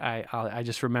just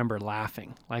remember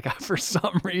laughing. Like, for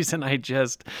some reason, I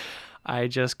just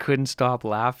couldn't stop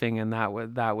laughing, and that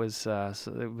was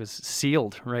it was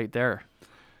sealed right there.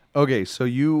 Okay, so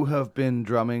you have been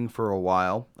drumming for a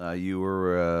while. You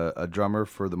were a drummer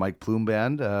for the Mike Plume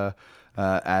Band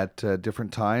at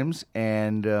different times,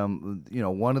 and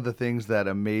one of the things that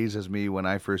amazes me when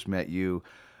I first met you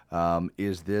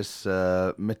is this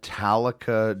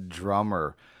Metallica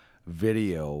drummer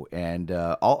video. And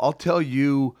I'll tell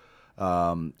you,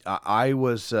 I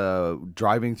was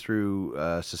driving through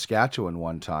Saskatchewan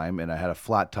one time, and I had a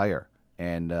flat tire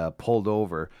and pulled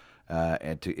over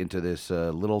into this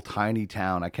little tiny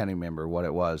town. I can't remember what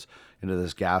it was, into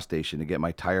this gas station to get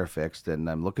my tire fixed. And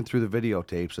I'm looking through the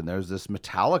videotapes, and there's this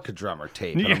Metallica drummer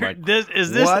tape. And I'm like,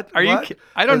 what?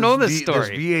 I don't know this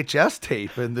story. There's VHS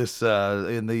tape in this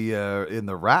in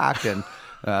the rack, and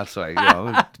so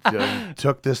I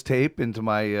took this tape into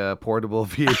my portable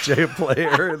VHS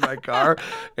player in my car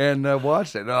and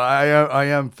watched it. No, I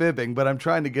am fibbing, but I'm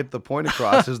trying to get the point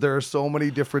across. Is there are so many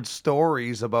different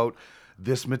stories about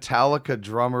this Metallica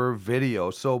drummer video.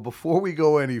 So before we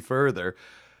go any further,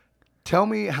 tell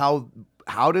me how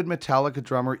did Metallica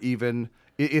drummer even?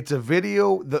 It's a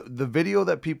video. The video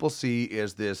that people see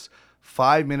is this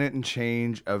 5-minute and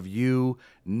change of you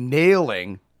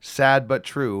nailing "Sad But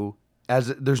True." As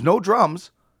there's no drums,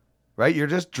 right? You're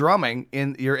just drumming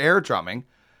your air drumming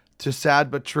to "Sad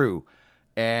But True,"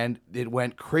 and it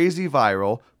went crazy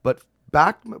viral. But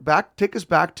take us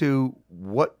back to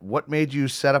what made you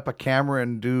set up a camera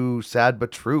and do "Sad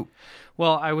But True."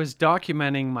 Well, I was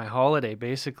documenting my holiday,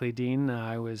 basically, Dean.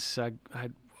 I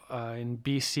in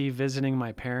BC visiting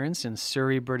my parents in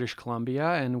Surrey, British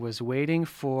Columbia, and was waiting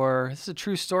for. This is a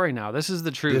true story now. This is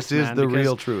the truth. This is the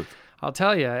real truth. I'll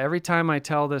tell you, every time I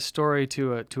tell this story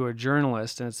to a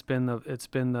journalist, and it's been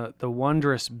the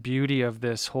wondrous beauty of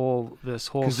this whole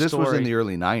story. Because this was in the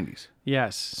early 90s.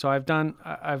 Yes. So I've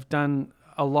done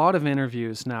a lot of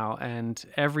interviews now, and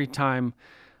every time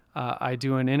I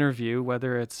do an interview,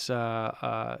 whether it's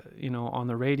on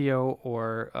the radio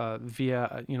or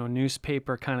via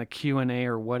newspaper kind of Q&A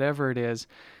or whatever it is,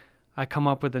 I come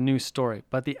up with a new story.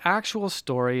 But the actual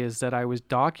story is that I was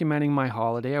documenting my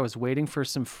holiday. I was waiting for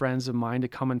some friends of mine to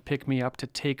come and pick me up to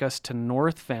take us to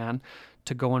North Van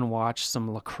to go and watch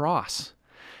some lacrosse.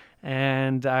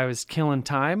 And I was killing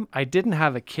time. I didn't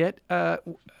have a kit.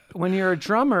 When you're a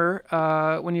drummer,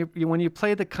 when you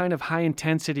play the kind of high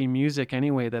intensity music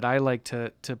anyway that I like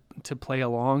to play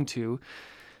along to,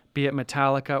 be it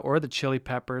Metallica or the Chili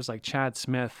Peppers, like Chad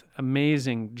Smith,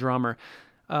 amazing drummer.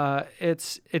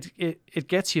 It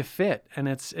gets you fit, and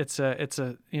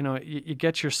you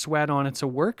get your sweat on. It's a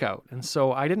workout. And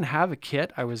so I didn't have a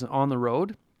kit. I was on the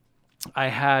road. I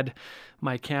had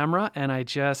my camera, and I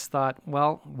just thought,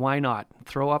 well, why not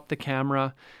throw up the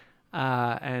camera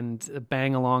and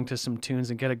bang along to some tunes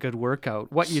and get a good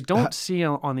workout. What you don't see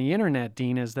on the internet,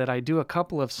 Dean, is that I do a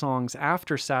couple of songs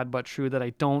after Sad But True that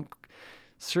I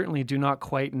certainly do not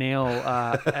quite nail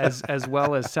as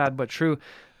well as Sad But True.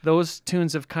 Those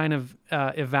tunes have kind of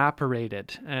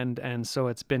evaporated, and so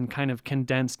it's been kind of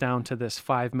condensed down to this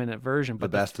 5-minute version.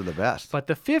 But the best of the best. But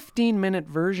the 15-minute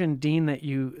version, Dean,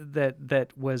 that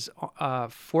was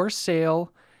for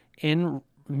sale in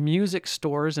music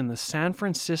stores in the San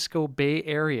Francisco Bay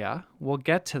Area, we'll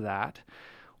get to that,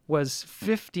 was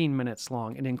 15 minutes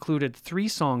long. It included 3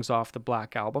 songs off the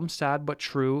Black Album, Sad But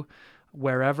True,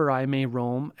 Wherever I May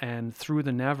Roam, and Through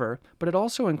the Never, but it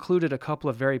also included a couple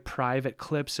of very private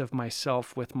clips of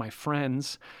myself with my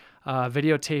friends,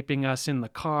 videotaping us in the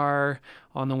car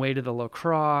on the way to the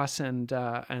lacrosse and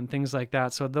things like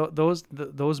that. So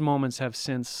those moments have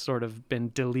since sort of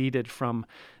been deleted from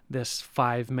this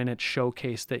 5-minute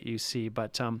showcase that you see,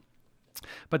 but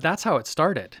that's how it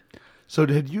started. So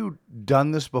had you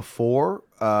done this before,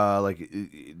 like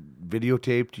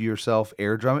videotaped yourself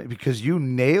air drumming? Because you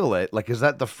nail it. Like, is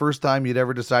that the first time you'd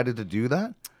ever decided to do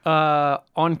that?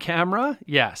 On camera,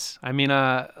 yes. I mean,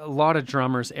 a lot of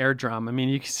drummers air drum. I mean,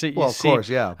 you can see. Well, of course,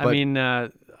 yeah. I mean,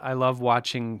 I love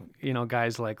watching,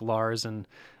 guys like Lars and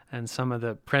some of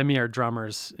the premier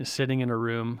drummers sitting in a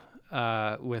room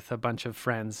with a bunch of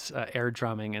friends air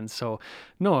drumming. And so,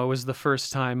 no, it was the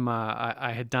first time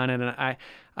I had done it. And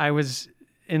I was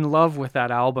in love with that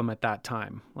album at that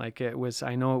time. Like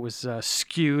I know it was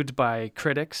skewed by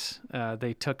critics.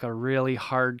 They took a really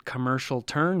hard commercial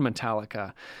turn,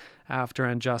 Metallica, after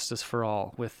And Justice for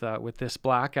All with this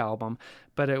Black Album.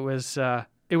 But it was a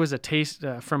taste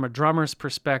from a drummer's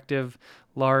perspective.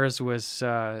 Lars was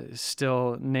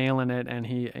still nailing it, and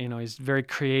he's a very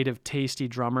creative, tasty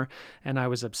drummer, and I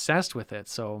was obsessed with it.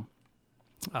 So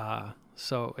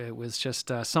it was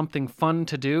just something fun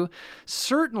to do.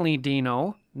 Certainly,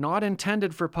 Dino, not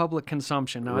intended for public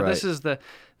consumption. Now, right. This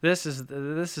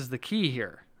is the key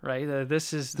here, right?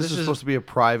 This is supposed to be a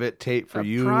private tape for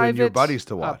you and your buddies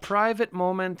to watch. A private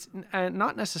moment, and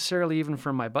not necessarily even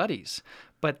for my buddies.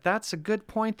 But that's a good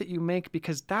point that you make,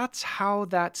 because that's how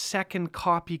that second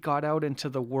copy got out into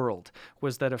the world,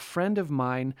 was that a friend of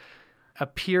mine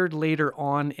appeared later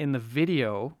on in the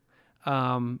video.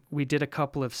 We did a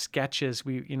couple of sketches.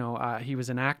 He was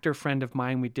an actor friend of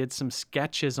mine. We did some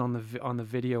sketches on the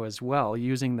video as well,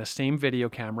 using the same video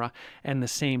camera and the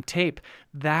same tape.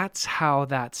 That's how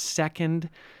that second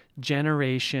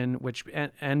generation, which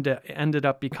ended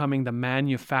up becoming the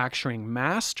manufacturing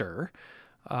master,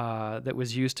 that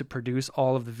was used to produce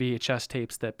all of the VHS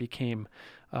tapes that became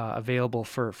available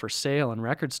for sale in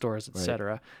record stores,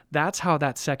 etc. Right. That's how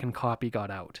that second copy got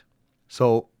out.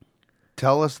 So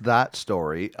tell us that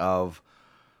story of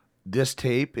this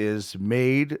tape is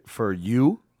made for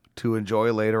you to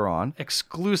enjoy later on.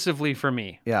 Exclusively for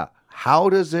me. Yeah. How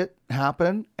does it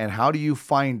happen, and how do you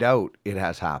find out it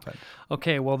has happened?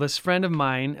 Okay, well, this friend of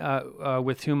mine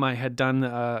with whom I had done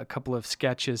a couple of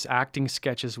sketches, acting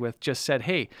sketches with, just said,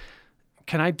 hey,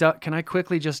 can I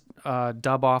quickly just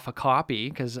dub off a copy?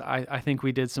 Because I think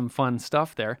we did some fun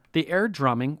stuff there. The air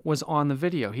drumming was on the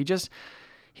video. He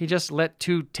just let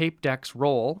 2 tape decks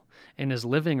roll in his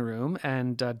living room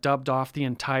and dubbed off the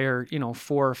entire,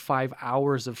 4 or 5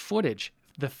 hours of footage.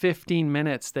 The 15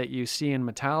 minutes that you see in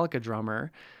Metallica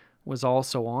Drummer was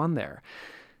also on there.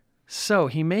 So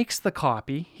he makes the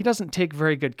copy. He doesn't take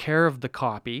very good care of the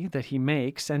copy that he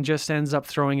makes and just ends up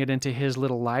throwing it into his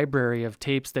little library of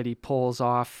tapes that he pulls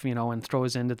off, and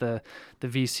throws into the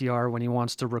VCR when he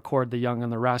wants to record The Young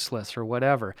and the Restless or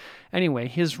whatever. Anyway,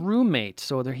 his roommate,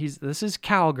 this is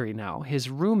Calgary now, his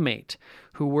roommate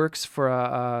who works for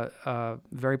a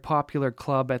very popular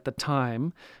club at the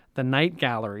time, the Night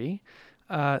Gallery,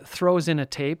 throws in a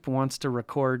tape, wants to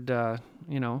record, a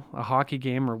hockey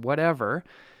game or whatever,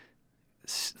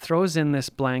 throws in this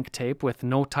blank tape with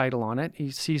no title on it.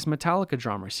 He sees Metallica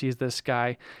drummer, sees this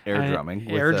guy air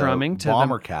drumming to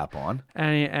bomber cap on,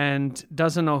 and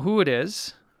doesn't know who it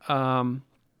is.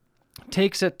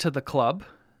 Takes it to the club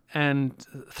and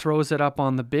throws it up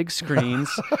on the big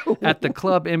screens at the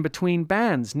club in between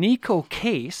bands. Nico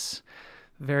Case,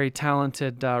 very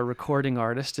talented recording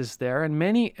artist, is there, and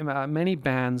many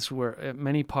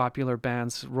popular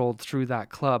bands rolled through that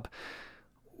club.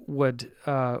 Would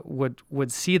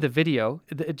see the video.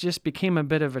 It just became a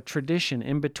bit of a tradition.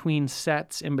 In between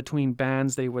sets, in between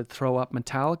bands, they would throw up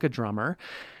Metallica drummer,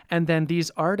 and then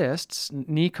these artists,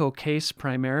 Nico Case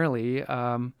primarily,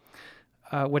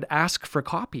 would ask for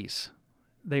copies.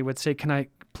 They would say, "Can I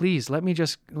please let me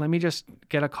just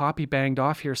get a copy banged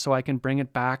off here so I can bring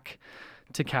it back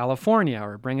to California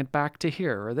or bring it back to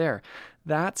here or there."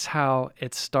 That's how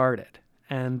it started.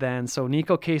 And then, so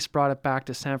Nico Case brought it back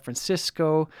to San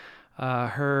Francisco.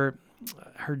 Her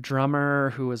drummer,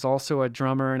 who was also a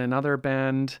drummer in another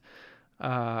band,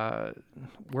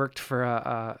 worked for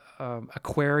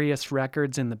Aquarius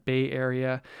Records in the Bay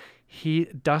Area.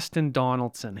 Dustin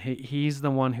Donaldson, he's the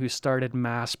one who started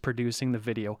mass producing the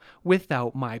video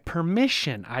without my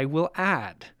permission, I will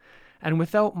add, and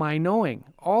without my knowing.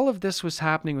 All of this was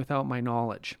happening without my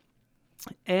knowledge.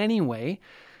 Anyway,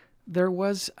 there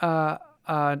was a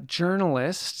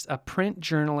journalist, a print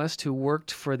journalist who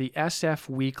worked for the SF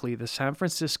Weekly, the San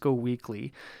Francisco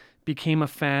Weekly, became a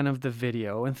fan of the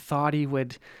video and thought he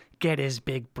would get his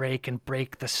big break and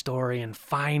break the story and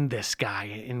find this guy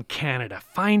in Canada,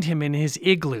 find him in his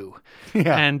igloo.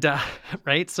 Yeah. And,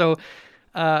 right? So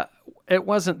it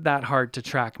wasn't that hard to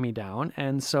track me down.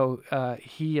 And so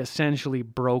he essentially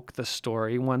broke the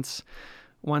story once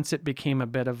it became a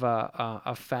bit of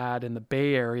a fad in the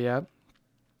Bay Area.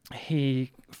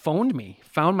 He phoned me,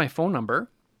 found my phone number,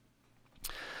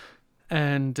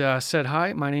 and said,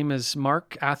 "Hi, my name is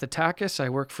Mark Athatakis. I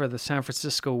work for the San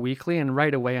Francisco Weekly." And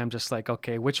right away, I'm just like,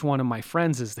 okay, which one of my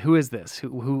friends who is this?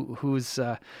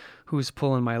 Who's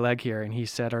pulling my leg here? And he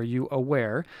said, "Are you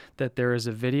aware that there is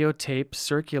a videotape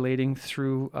circulating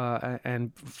through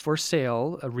and for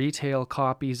sale, retail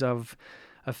copies of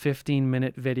a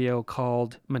 15-minute video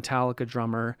called Metallica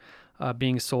Drummer,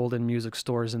 being sold in music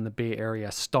stores in the Bay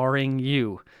Area, starring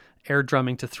you, air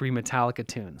drumming to 3 Metallica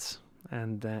tunes."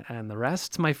 And the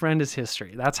rest, my friend, is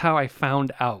history. That's how I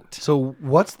found out. So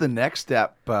what's the next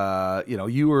step?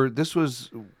 This was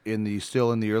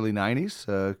still in the early 90s?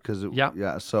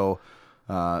 Yeah. So,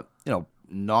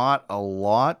 not a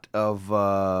lot of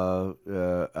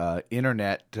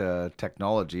internet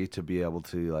technology to be able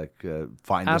to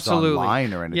find Absolutely. This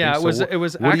online or anything. Yeah, it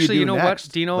was actually, you know next?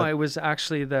 What, Dino? It was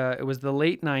actually the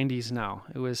late 90s now.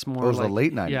 It was more the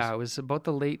late 90s? Yeah, it was about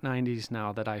the late 90s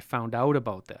now that I found out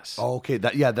about this. Oh, okay.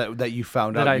 That you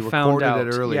found out. That you I found recorded out.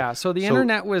 It early. Yeah, so the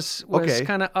internet was okay.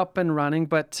 kind of up and running,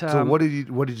 but... so what did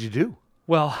you do?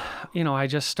 Well, I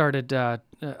just started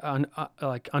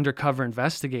undercover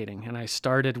investigating, and I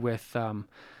started with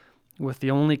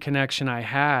the only connection I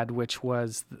had, which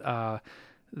was the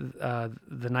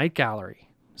Night Gallery.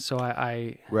 So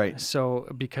right. So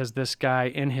because this guy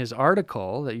in his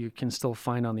article that you can still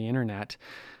find on the internet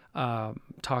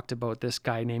talked about this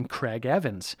guy named Craig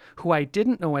Evans, who I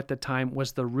didn't know at the time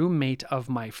was the roommate of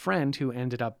my friend who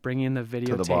ended up bringing the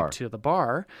videotape to the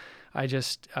bar. I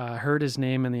just heard his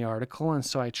name in the article, and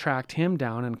so I tracked him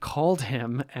down and called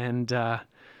him and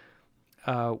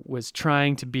was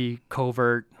trying to be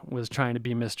covert, was trying to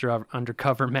be Mr.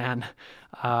 Undercover Man.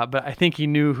 But I think he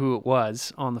knew who it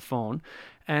was on the phone.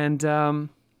 And I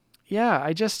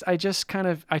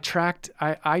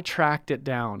tracked it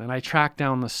down, and I tracked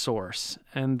down the source.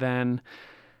 And then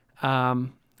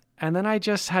I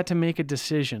just had to make a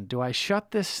decision. Do I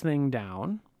shut this thing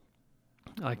down?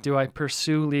 Do I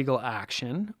pursue legal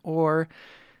action, or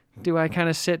do I kind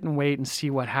of sit and wait and see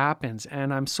what happens?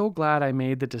 And I'm so glad I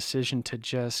made the decision to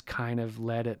just kind of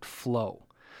let it flow,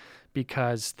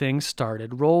 because things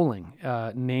started rolling,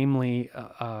 namely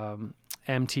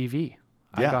MTV.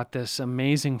 Yeah. I got this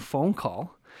amazing phone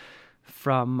call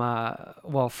from,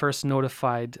 first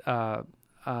notified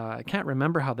I can't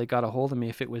remember how they got a hold of me,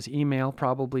 if it was email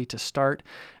probably to start,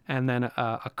 and then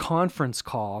a conference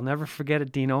call. I'll never forget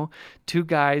it, Dino. Two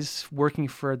guys working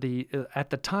for at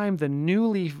the time, the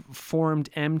newly formed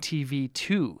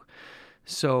MTV2.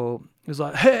 So it was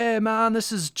like, hey, man,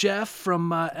 this is Jeff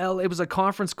from L.A. It was a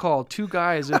conference call, two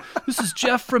guys. This is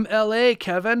Jeff from L.A.,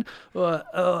 Kevin.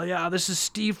 Oh, yeah, this is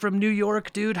Steve from New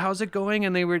York, dude. How's it going?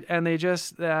 And they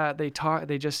just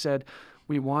said,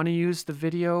 we want to use the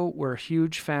video. We're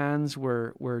huge fans.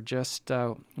 We're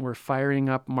firing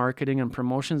up marketing and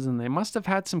promotions. And they must have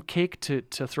had some cake to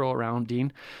throw around,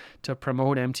 Dean, to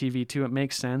promote MTV2. It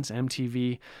makes sense.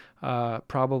 MTV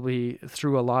probably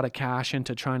threw a lot of cash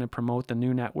into trying to promote the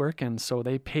new network, and so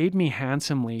they paid me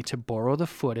handsomely to borrow the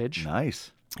footage.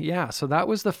 Nice. Yeah, so that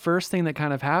was the first thing that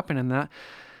kind of happened, and that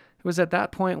it was at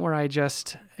that point where I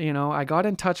just, I got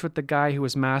in touch with the guy who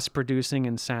was mass producing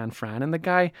in San Fran, and the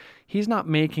guy, he's not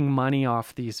making money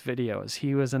off these videos.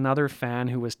 He was another fan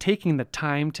who was taking the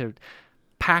time to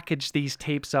package these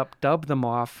tapes up, dub them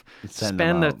off,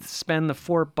 spend the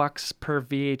 $4 per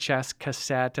VHS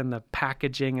cassette and the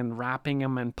packaging and wrapping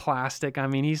them in plastic. I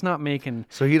mean, he's not making.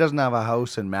 So he doesn't have a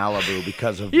house in Malibu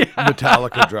because of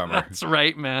Metallica drummer. That's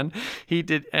right, man. He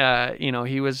did.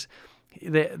 He was.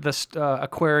 The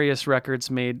Aquarius Records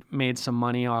made some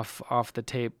money off the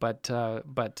tape, but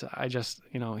I just,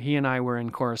 he and I were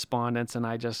in correspondence, and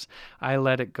I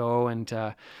let it go.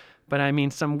 And but I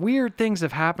mean, some weird things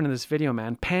have happened in this video,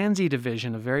 man. Pansy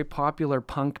Division, a very popular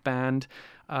punk band,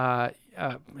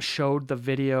 showed the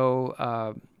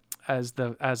video as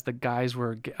the guys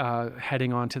were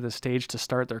heading onto the stage to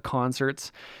start their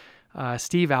concerts.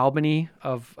 Steve Albany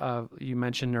of you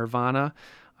mentioned Nirvana,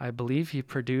 I believe he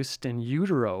produced In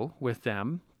Utero with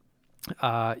them.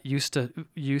 Used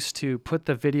to put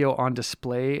the video on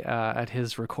display at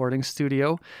his recording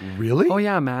studio. Really? Oh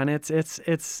yeah, man. It's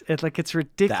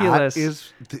ridiculous. That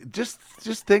is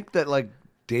just think that like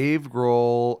Dave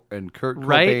Grohl and Kurt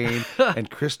Cobain and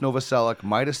Chris Novoselic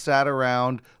might have sat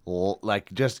around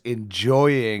like just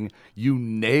enjoying you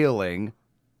nailing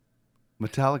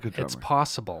Metallica drummer. It's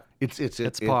possible. It's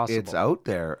possible. It's out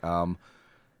there.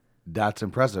 That's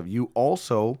impressive. You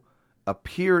also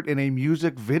appeared in a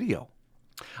music video.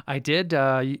 I did.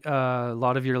 A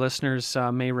lot of your listeners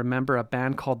may remember a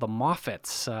band called the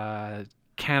Moffats,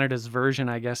 Canada's version,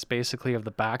 I guess, basically of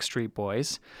the Backstreet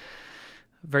Boys.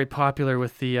 Very popular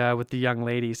with the young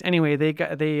ladies. Anyway, they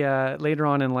later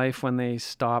on in life, when they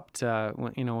stopped,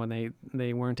 when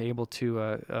they weren't able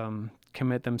to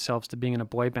commit themselves to being in a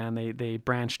boy band, they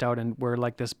branched out and were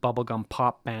like this bubblegum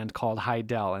pop band called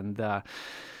Heidel, and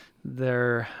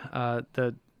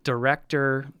the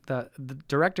director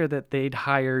that they'd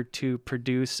hired to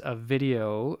produce a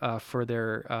video for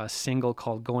their single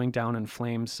called Going Down in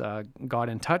Flames got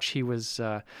in touch. He was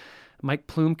Mike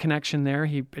Plume connection there.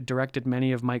 He directed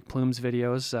many of Mike Plume's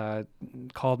videos,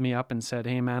 called me up and said,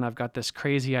 hey man, I've got this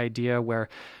crazy idea where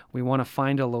we want to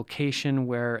find a location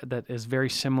that is very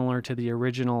similar to the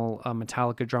original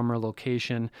Metallica drummer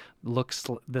location, looks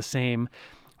the same.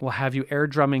 We'll have you air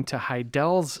drumming to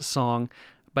Heidel's song,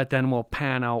 but then we'll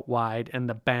pan out wide and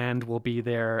the band will be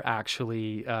there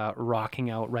actually rocking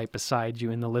out right beside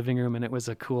you in the living room. And it was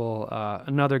a cool,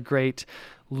 another great,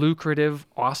 lucrative,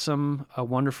 awesome,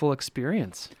 wonderful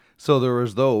experience. So there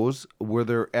was those. Were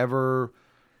there ever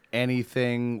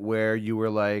anything where you were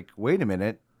like, wait a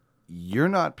minute, you're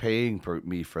not paying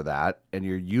me for that and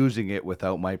you're using it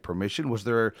without my permission? Was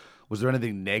there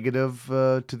anything negative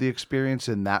to the experience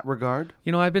in that regard?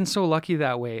 I've been so lucky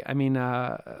that way. I mean,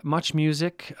 Much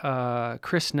Music,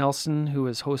 Chris Nelson, who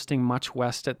was hosting Much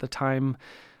West at the time,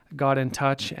 got in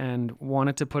touch and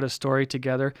wanted to put a story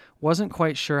together. Wasn't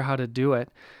quite sure how to do it.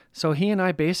 So he and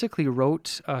I basically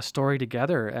wrote a story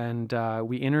together, and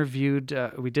we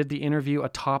did the interview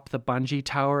atop the bungee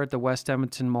tower at the West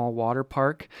Edmonton Mall Water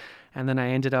Park. And then I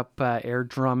ended up air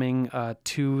drumming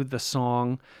to the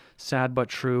song Sad But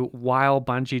True while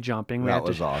bungee jumping. That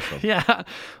was awesome. Yeah.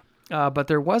 But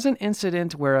there was an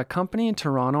incident where a company in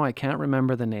Toronto, I can't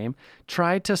remember the name,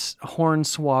 tried to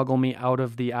hornswoggle me out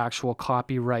of the actual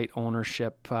copyright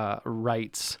ownership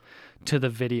rights to the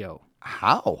video.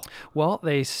 How? Well,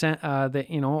 they sent,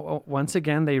 once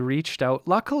again, they reached out.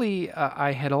 Luckily,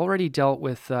 I had already dealt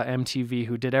with MTV,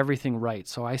 who did everything right.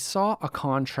 So I saw a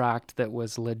contract that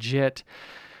was legit,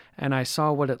 and I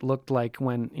saw what it looked like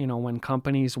when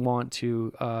companies want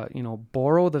to,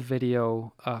 borrow the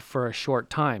video for a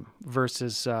short time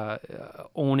versus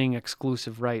owning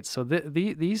exclusive rights. So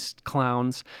these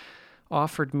clowns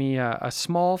offered me a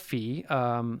small fee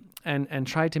and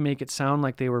tried to make it sound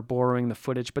like they were borrowing the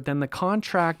footage. But then the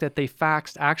contract that they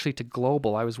faxed actually to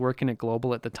Global, I was working at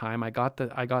Global at the time. I got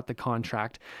the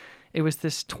contract. It was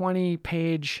this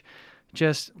 20-page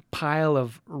just pile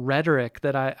of rhetoric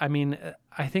that I mean,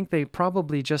 I think they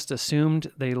probably just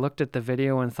assumed, they looked at the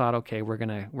video and thought, okay, we're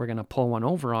gonna pull one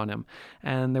over on him.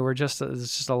 And there's just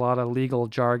a lot of legal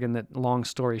jargon that, long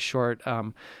story short,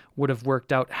 would have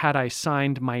worked out had I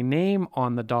signed my name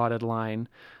on the dotted line.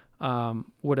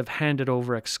 Would have handed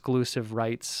over exclusive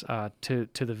rights to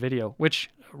the video, which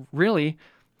really,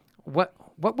 what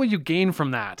will you gain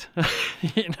from that?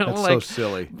 That's so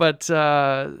silly. But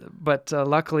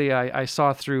luckily I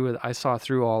saw through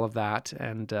all of that,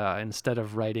 and instead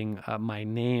of writing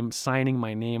signing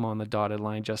my name on the dotted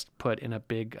line, just put in a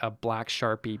big black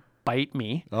Sharpie, "Bite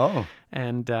me." Oh.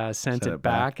 And sent it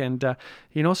back. And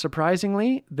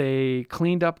surprisingly, they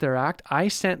cleaned up their act. I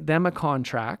sent them a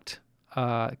contract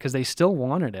because they still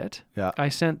wanted it. Yeah. I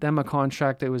sent them a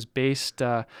contract that was based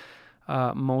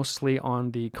mostly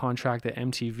on the contract that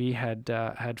MTV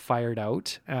had fired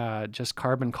out, just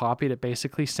carbon copied it,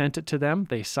 basically sent it to them.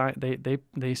 They signed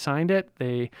it.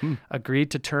 They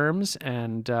agreed to terms,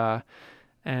 and they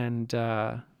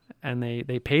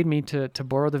paid me to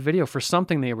borrow the video for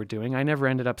something they were doing. I never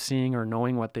ended up seeing or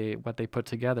knowing what they put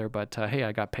together, but hey,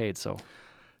 I got paid. So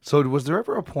was there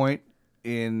ever a point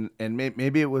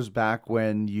maybe it was back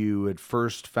when you had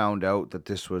first found out that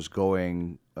this was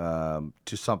going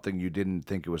to something you didn't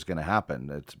think it was going to happen?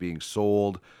 It's being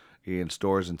sold in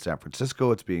stores in San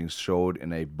Francisco. It's being showed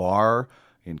in a bar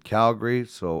in Calgary.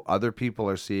 So other people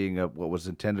are seeing what was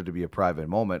intended to be a private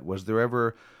moment. Was there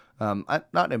ever,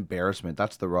 not embarrassment,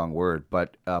 that's the wrong word,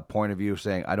 but a point of view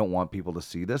saying, I don't want people to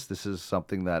see this. This is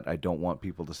something that I don't want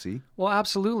people to see? Well,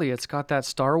 absolutely. It's got that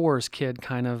Star Wars kid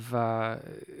kind of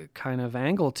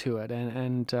angle to it.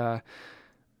 And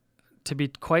to be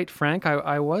quite frank,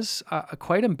 I was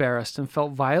quite embarrassed and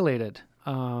felt violated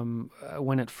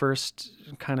when it first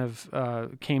kind of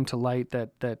came to light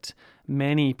that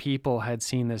many people had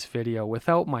seen this video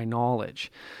without my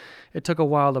knowledge. It took a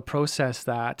while to process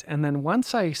that. And then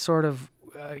once I sort of,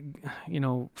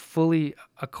 fully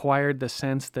acquired the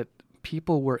sense that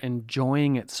people were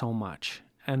enjoying it so much,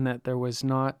 and that there was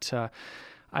not,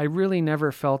 I really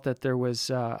never felt that there was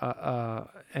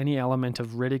any element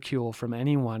of ridicule from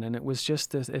anyone. And it was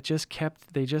just this,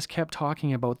 they just kept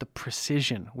talking about the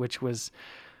precision, which was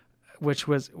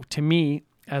to me,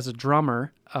 as a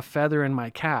drummer, a feather in my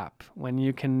cap when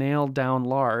you can nail down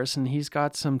Lars, and he's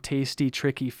got some tasty,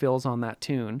 tricky fills on that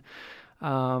tune.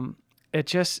 It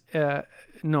just,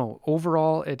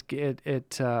 overall,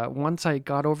 it once I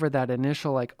got over that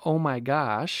initial, like, oh my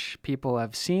gosh, people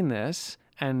have seen this,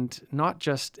 and not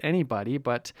just anybody,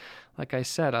 but like I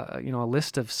said, a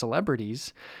list of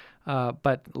celebrities,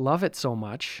 but love it so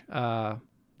much,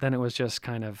 then it was just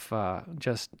kind of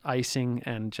just icing,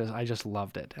 and I just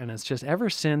loved it. And it's just ever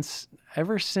since,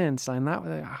 I'm not,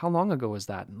 how long ago was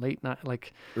that?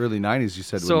 Early 90s, you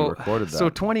said, when you recorded that. So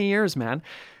 20 years, man.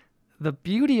 The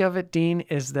beauty of it, Dean,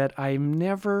 is that I'm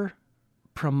never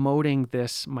promoting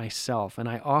this myself. And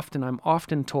I'm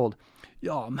often told,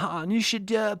 yo, man, you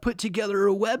should put together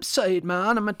a website,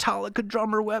 man, a Metallica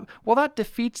drummer web. Well, that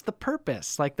defeats the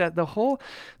purpose. Like that, the whole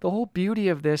beauty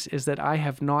of this is that I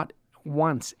have not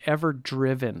once ever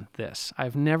driven this.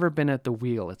 I've never been at the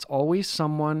wheel. It's always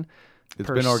someone. It's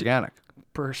been organic.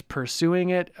 Pursuing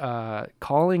it,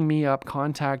 calling me up,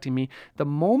 contacting me. The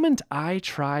moment I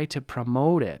try to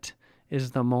promote it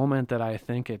is the moment that I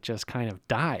think it just kind of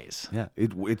dies. Yeah,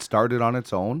 it started on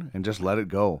its own and just let it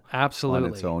go. Absolutely.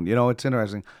 On its own. It's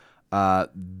interesting.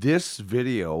 This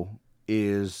video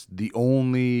is the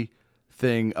only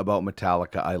thing about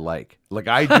Metallica I like. Like,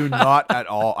 I do not at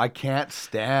all. I can't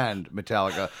stand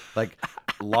Metallica. Like,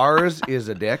 Lars is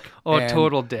a dick. Oh,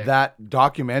 total dick. That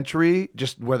documentary,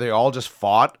 just where they all just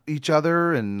fought each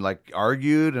other and like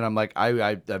argued, and I'm like,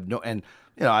 I have no, and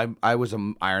I was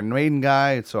an Iron Maiden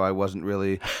guy, so I wasn't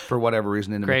really, for whatever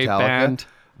reason, into Great Metallica. Band.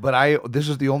 But this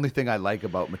is the only thing I like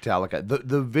about Metallica.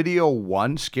 The video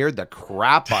one scared the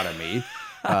crap out of me.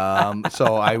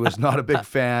 So I was not a big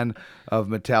fan of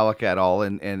Metallica at all,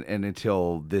 and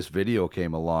until this video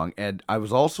came along. And I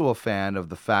was also a fan of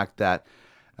the fact that,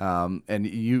 and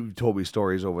you told me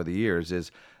stories over the years, is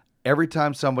every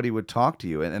time somebody would talk to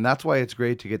you, and that's why it's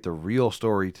great to get the real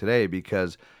story today,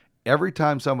 because every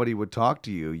time somebody would talk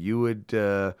to you, you would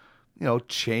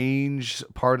change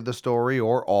part of the story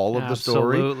or all of the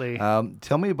story. Absolutely.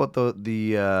 Tell me about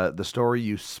the story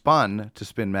you spun to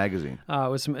Spin Magazine.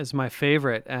 It's my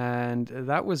favorite, and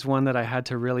that was one that I had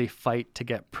to really fight to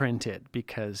get printed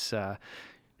because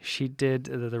she did,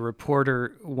 the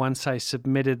reporter, once I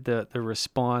submitted the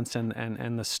response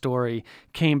and the story,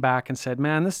 came back and said,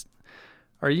 man,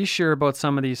 are you sure about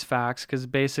some of these facts? Because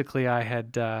basically I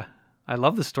had, I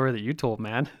love the story that you told,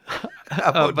 man.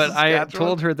 But I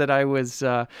told her that I was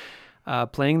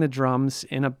playing the drums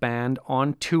in a band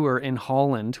on tour in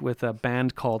Holland with a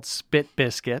band called Spit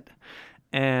Biscuit.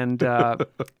 And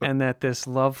that this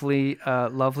lovely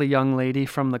young lady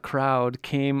from the crowd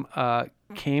came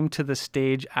to the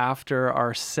stage after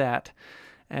our set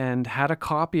and had a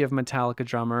copy of Metallica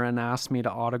Drummer and asked me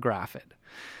to autograph it.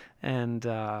 And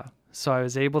so I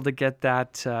was able to get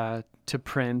that to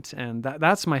print, and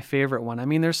that's my favorite one. I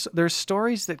mean, there's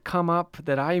stories that come up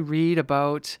that I read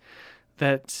about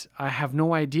that I have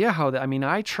no idea how I mean,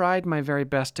 I tried my very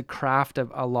best to craft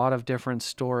a lot of different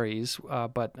stories,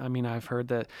 but I mean, I've heard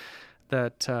that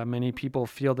many people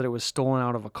feel that it was stolen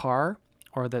out of a car,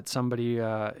 or that somebody...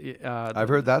 I've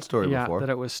heard that story before. Yeah,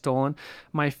 that it was stolen.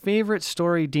 My favorite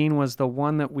story, Dean, was the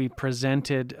one that we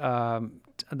presented,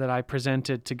 that I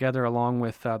presented together along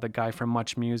with the guy from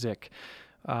Much Music,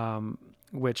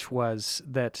 which was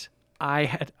that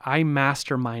I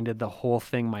masterminded the whole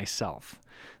thing myself.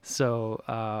 So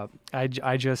I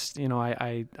just,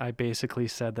 I basically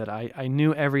said that I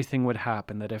knew everything would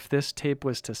happen, that if this tape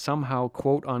was to somehow,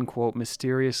 quote unquote,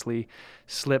 mysteriously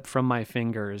slip from my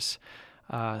fingers,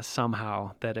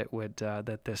 somehow that it would,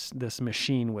 that this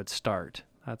machine would start.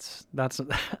 That's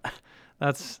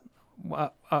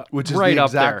which is right the up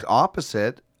exact there.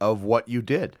 opposite of what you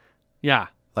did. Yeah.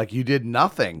 Like you did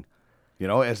nothing.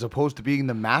 As opposed to being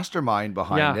the mastermind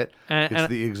behind it, it's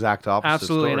the exact opposite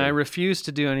absolutely, story. and I refuse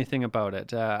to do anything about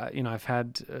it. I've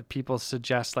had people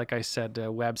suggest, like I said,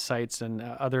 websites and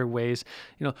other ways.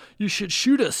 You should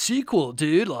shoot a sequel,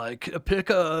 dude. Like pick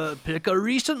a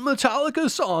recent Metallica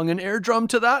song and air drum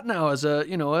to that now as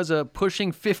a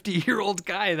pushing 50-year-old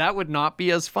guy. That would not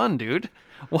be as fun, dude.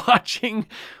 Watching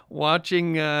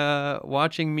me,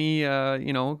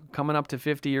 coming up to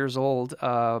 50 years old,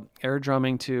 air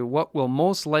drumming to what will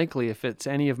most likely, if it's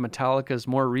any of Metallica's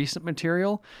more recent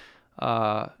material,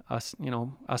 a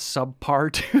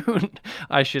subpar tune.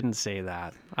 I shouldn't say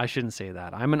that.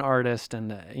 I'm an artist,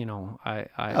 and I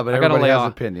gotta lay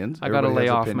off opinions. I gotta lay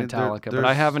off Metallica, but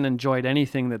I haven't enjoyed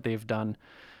anything that they've done.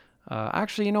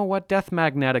 Actually, you know what? Death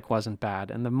Magnetic wasn't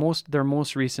bad, and their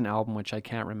most recent album, which I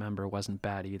can't remember, wasn't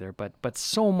bad either. But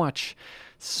so much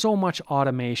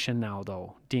automation now,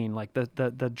 though, Dean. Like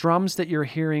the drums that you're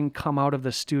hearing come out of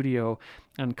the studio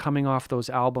and coming off those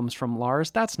albums from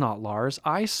Lars, that's not Lars.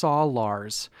 I saw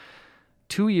Lars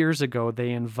 2 years ago.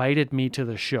 They invited me to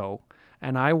the show,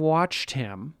 and I watched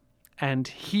him. And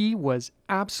he was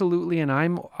absolutely, and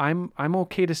I'm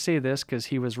okay to say this because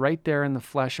he was right there in the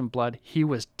flesh and blood. He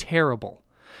was terrible.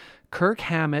 Kirk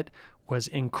Hammett was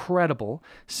incredible.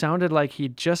 Sounded like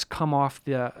he'd just come out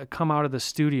of the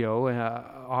studio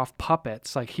off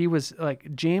Puppets. Like he was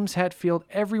like James Hetfield.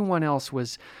 Everyone else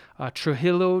was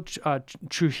Trujillo,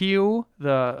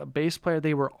 the bass player.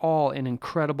 They were all in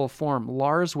incredible form.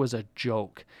 Lars was a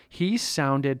joke. He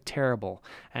sounded terrible,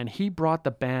 and he brought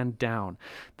the band down.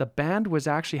 The band was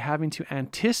actually having to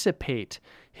anticipate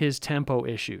his tempo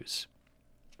issues.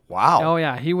 Wow. Oh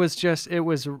yeah, it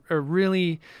was a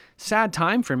really sad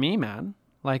time for me, man.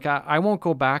 Like I won't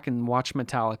go back and watch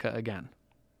Metallica again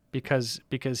because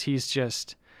he's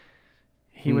just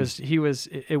it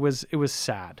was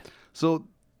sad. So,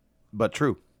 but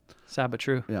true. Sad but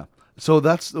true. Yeah. So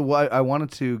that's what I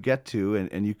wanted to get to,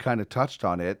 and you kind of touched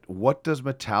on it. What does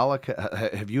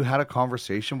Metallica, have you had a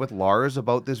conversation with Lars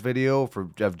about this video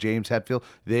of James Hetfield?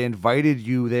 They invited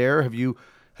you there. Have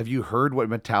you heard what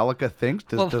Metallica thinks?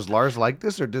 Does Lars like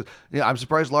this? I'm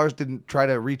surprised Lars didn't try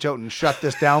to reach out and shut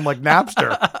this down like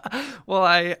Napster. Well,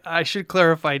 I should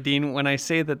clarify, Dean, when I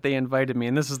say that they invited me,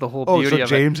 and this is the whole beauty of it. Oh, so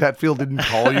James Hetfield didn't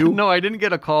call you? No, I didn't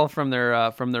get a call from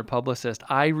their publicist.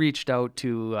 I reached out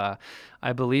to,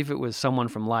 I believe it was someone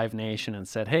from Live Nation, and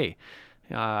said, hey,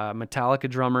 Metallica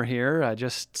drummer here,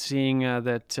 just seeing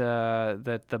that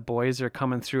the boys are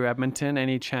coming through Edmonton.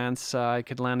 Any chance I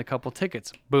could land a couple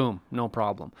tickets? Boom, no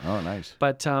problem. Oh, nice.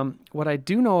 But what I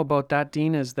do know about that,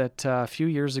 Dean, is that a few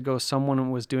years ago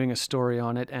someone was doing a story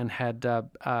on it and had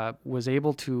was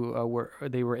able to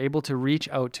they were able to reach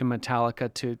out to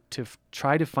Metallica to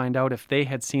try to find out if they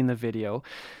had seen the video.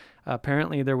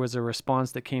 Apparently, there was a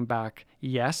response that came back,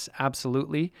 yes,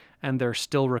 absolutely, and they're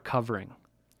still recovering.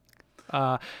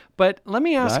 But let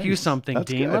me ask you something, That's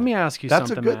Dean. good. Let me ask you That's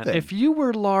something, a good man. thing. If you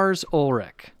were Lars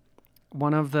Ulrich,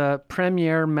 one of the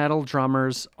premier metal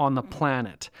drummers on the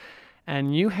planet,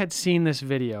 and you had seen this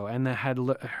video and had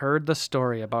heard the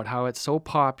story about how it's so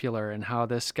popular and how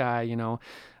this guy,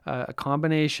 a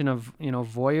combination of,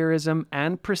 voyeurism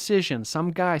and precision,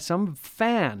 some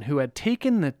fan who had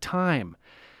taken the time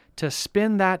to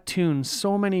spin that tune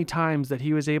so many times that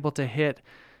he was able to hit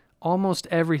almost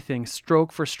everything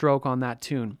stroke for stroke on that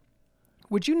tune.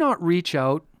 Would you not reach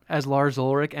out as Lars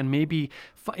Ulrich and maybe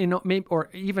or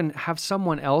even have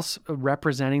someone else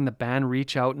representing the band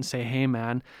reach out and say, "Hey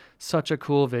man, such a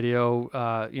cool video.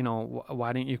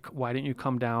 Why didn't you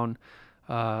come down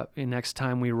next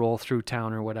time we roll through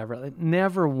town or whatever?"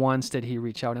 Never once did he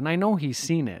reach out, and I know he's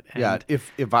seen it. And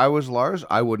if I was Lars,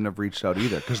 I wouldn't have reached out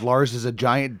either because Lars is a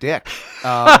giant dick.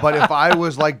 But if I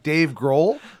was like Dave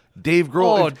Grohl,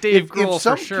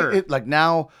 for sure. Like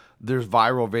now, there's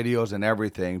viral videos and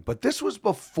everything, but this was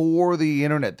before the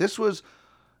internet. This was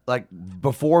like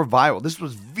before viral. This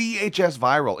was VHS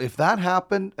viral. If that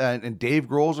happened and Dave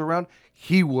Grohl's around,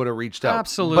 he would have reached out.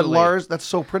 Absolutely. But Lars, that's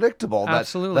so predictable.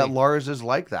 Absolutely. That Lars is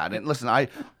like that. And listen,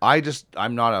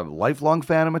 I'm not a lifelong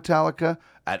fan of Metallica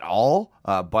at all,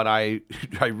 but I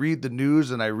read the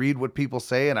news and I read what people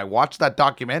say and I watch that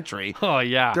documentary. Oh,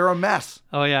 yeah. They're a mess.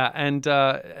 Oh, yeah. And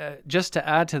just to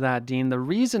add to that, Dean, the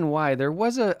reason why there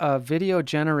was a video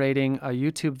generating, a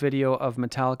YouTube video of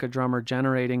Metallica drummer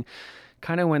generating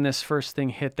kind of when this first thing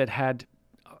hit that had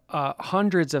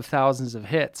hundreds of thousands of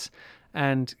hits.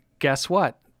 And guess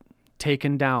what?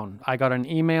 Taken down. I got an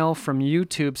email from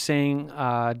YouTube saying,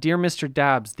 "Dear Mr.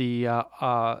 Dabbs, the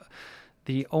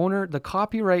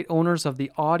copyright owners of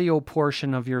the audio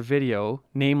portion of your video,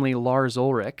 namely Lars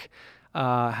Ulrich,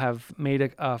 have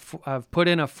put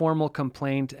in a formal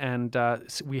complaint, and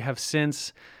we have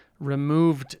since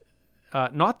removed."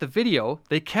 Not the video.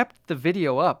 They kept the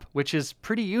video up, which is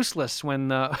pretty useless when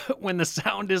the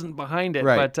sound isn't behind it.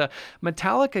 Right. But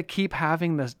Metallica keep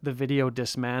having the video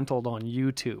dismantled on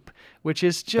YouTube, which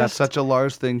is just that's such a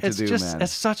Lars thing to do, man.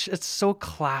 It's so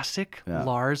classic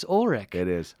Lars Ulrich. It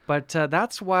is. But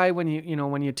that's why when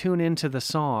you tune into the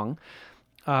song.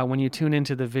 When you tune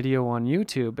into the video on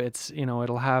YouTube, it's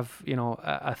it'll have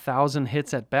 1,000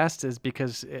 hits at best, is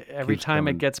because every time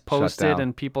it gets posted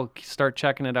and people start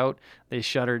checking it out, they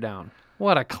shut her down.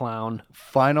 What a clown!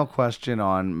 Final question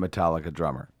on Metallica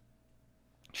drummer.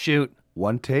 Shoot.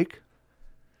 One take?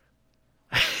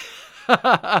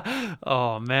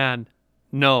 Oh man.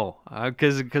 No,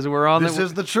 because we're on. This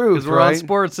is the truth. Because we're on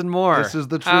Sports and More. This is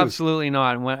the truth. Absolutely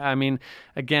not. And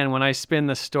when I spin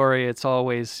the story, it's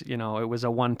always it was a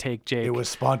one take Jake. It was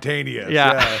spontaneous.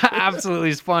 Yeah.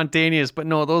 Absolutely spontaneous. But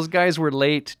no, those guys were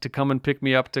late to come and pick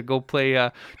me up to go play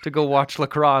to go watch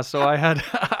lacrosse. So I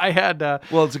had.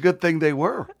 Well, it's a good thing they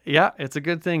were. Yeah, it's a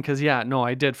good thing because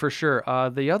I did for sure.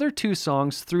 The other two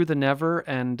songs, Through the Never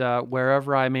and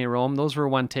Wherever I May Roam, those were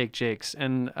one take Jakes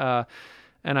and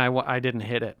I didn't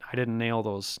hit it. I didn't nail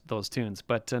those tunes.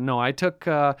 But no, I took,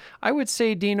 I would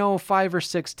say, Dino, 5 or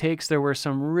 6 takes. There were it's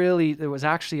a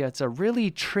really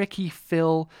tricky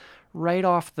fill right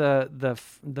off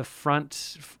the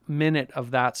front minute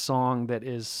of that song that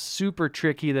is super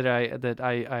tricky that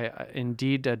I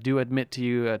indeed do admit to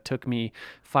you took me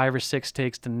 5 or 6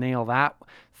 takes to nail that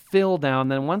fill down.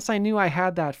 Then once I knew I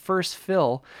had that first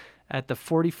fill at the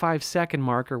 45-second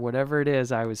mark or whatever it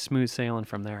is, I was smooth sailing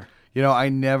from there. I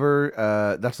never,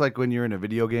 that's like when you're in a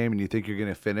video game and you think you're going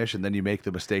to finish and then you make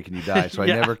the mistake and you die. So I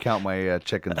never count my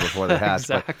chickens before they hatch.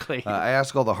 Exactly. But, I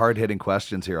ask all the hard-hitting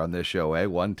questions here on this show,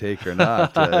 one take or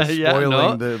not,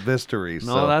 spoiling the mystery.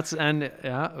 No, that's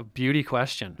a beauty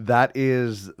question. That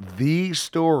is the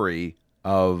story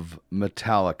of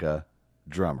Metallica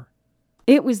drummer.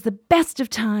 It was the best of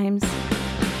times.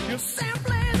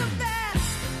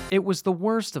 It was the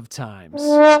worst of times.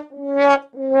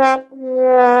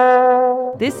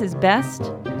 This is best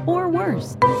or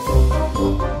worst.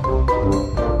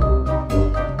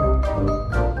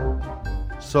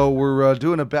 So we're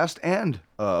doing a best and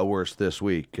a worst this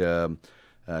week.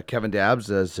 Kevin Dabbs,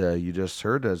 as you just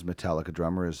heard, as Metallica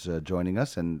drummer, is joining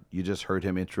us, and you just heard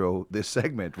him intro this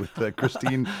segment with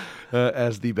Christine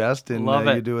as the best, and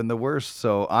you doing the worst.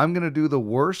 So I'm going to do the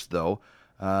worst, though.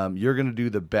 You're going to do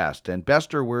the best. And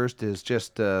best or worst is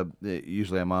just,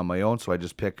 usually I'm on my own, so I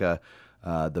just pick the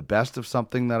best of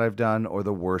something that I've done or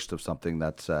the worst of something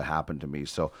that's happened to me.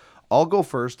 So I'll go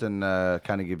first and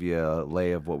kind of give you a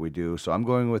lay of what we do. So I'm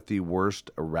going with the worst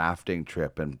rafting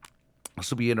trip. And this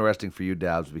will be interesting for you,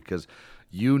 Dabbs, because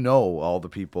you know all the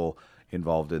people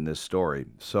involved in this story.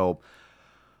 So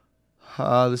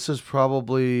this is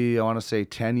probably, I want to say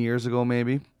 10 years ago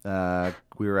maybe.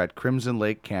 We were at Crimson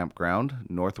Lake Campground,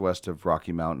 northwest of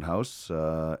Rocky Mountain House,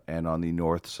 and on the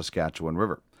North Saskatchewan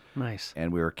River. Nice.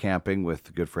 And we were camping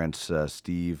with good friends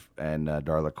Steve and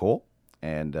Darla Cole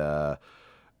and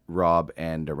Rob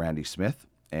and Randy Smith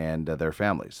and their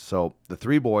families. So the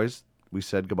three boys, we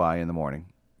said goodbye in the morning,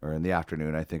 or in the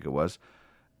afternoon, I think it was,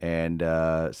 and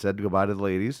said goodbye to the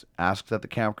ladies, asked at the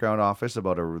campground office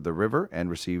about the river, and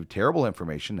received terrible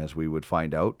information, as we would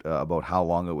find out, about how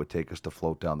long it would take us to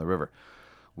float down the river.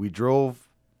 We drove,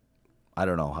 I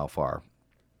don't know how far,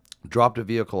 dropped a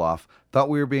vehicle off, thought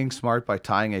we were being smart by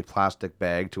tying a plastic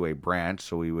bag to a branch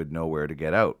so we would know where to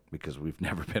get out, because we've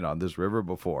never been on this river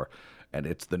before, and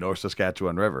it's the North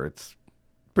Saskatchewan River. It's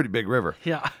a pretty big river.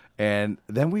 Yeah. And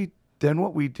then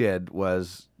what we did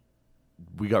was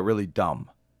we got really dumb,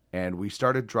 and we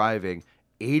started driving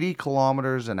 80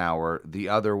 kilometers an hour the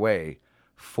other way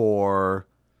for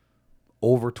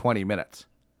over 20 minutes.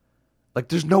 Like,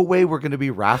 there's no way we're going to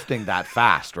be rafting that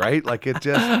fast, right? Like,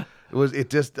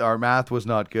 our math was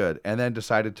not good. And then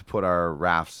decided to put our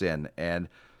rafts in, and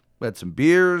we had some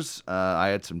beers. I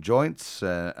had some joints,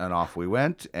 and off we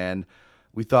went. And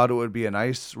we thought it would be a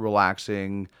nice,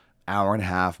 relaxing hour and a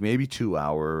half, maybe 2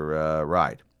 hour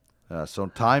ride. So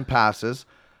time passes,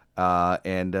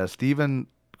 and Stephen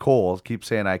Cole keeps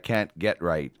saying I can't get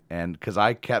right, and because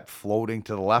I kept floating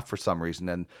to the left for some reason.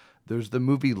 And there's the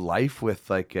movie Life with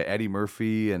like Eddie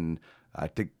Murphy and I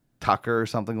think Tucker or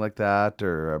something like that,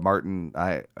 or Martin.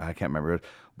 I can't remember it.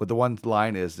 But the one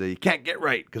line is you can't get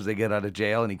right because they get out of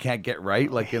jail, and you can't get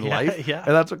right like in life. Yeah.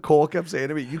 And that's what Cole kept saying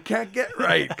to me. You can't get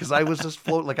right, because I was just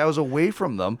floating, like I was away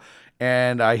from them,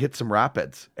 and I hit some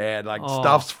rapids, and like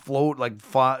stuff's float like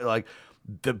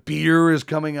the beer is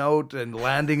coming out and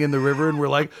landing in the river, and we're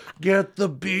like, get the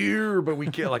beer, but we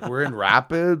can't. Like, we're in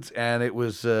rapids, and it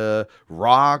was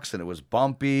rocks, and it was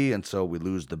bumpy, and so we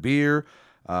lose the beer.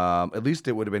 At least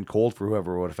it would have been cold for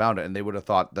whoever would have found it, and they would have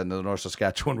thought that the North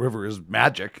Saskatchewan River is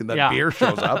magic, and that beer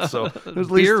shows up. So it was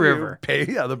at least Beer River.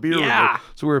 The beer river.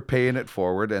 So we were paying it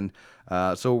forward, and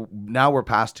so now we're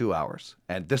past 2 hours,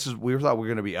 and we thought we were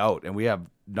going to be out, and we have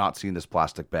not seen this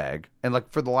plastic bag. And like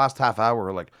for the last half hour,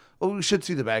 we're like, oh, we should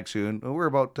see the bag soon. We're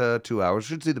about 2 hours.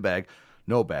 Should see the bag.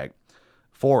 No bag.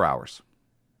 4 hours.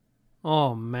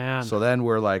 Oh, man. So then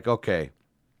we're like, okay,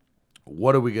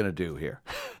 what are we going to do here?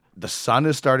 The sun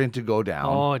is starting to go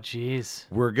down. Oh, geez.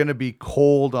 We're going to be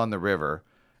cold on the river.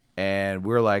 And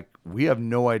we're like, we have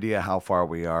no idea how far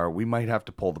we are. We might have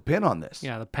to pull the pin on this.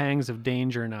 Yeah, the pangs of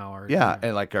danger now are.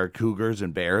 And like our cougars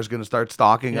and bears going to start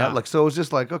stalking up. Like, so it's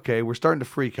just like, okay, we're starting to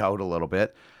freak out a little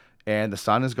bit. And the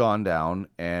sun has gone down,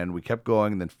 and we kept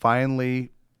going. And then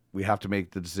finally, we have to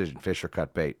make the decision, fish or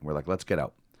cut bait. And we're like, let's get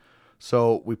out.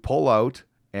 So we pull out,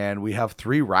 and we have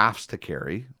 3 rafts to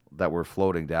carry that we're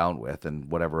floating down with, and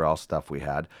whatever else stuff we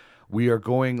had. We are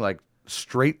going like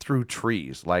straight through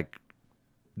trees, like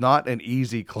not an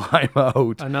easy climb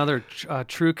out. Another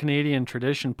true Canadian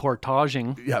tradition,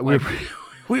 portaging. Yeah, we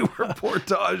were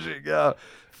portaging. Yeah,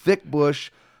 thick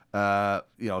bush.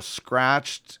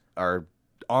 Scratched our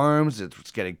arms.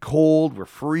 It's getting cold. We're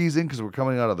freezing because we're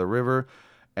coming out of the river,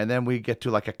 and then we get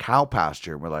to like a cow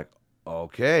pasture, and we're like,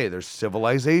 okay, there's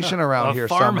civilization around here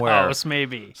somewhere. Farmhouse,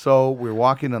 maybe. So we're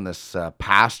walking on this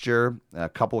pasture. A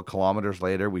couple of kilometers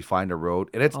later, we find a road,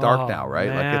 and it's dark now, right?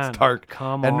 Man. Like, it's dark.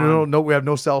 Come and on. no, we have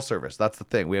no cell service. That's the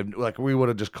thing. We would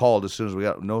have just called as soon as we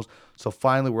got no. So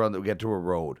finally, we get to a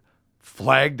road.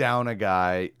 Flag down a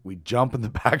guy. We jump in the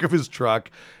back of his truck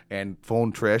and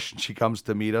phone Trish. She comes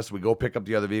to meet us. We go pick up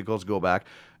the other vehicles, go back.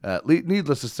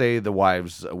 Needless to say, the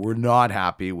wives were not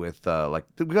happy with,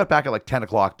 we got back at like 10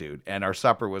 o'clock, dude, and our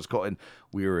supper was cold, and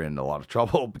we were in a lot of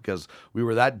trouble because we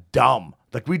were that dumb.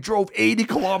 Like, we drove 80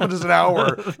 kilometers an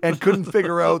hour and couldn't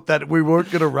figure out that we weren't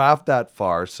going to raft that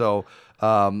far. So,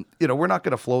 we're not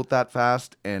going to float that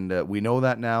fast, and we know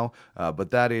that now, but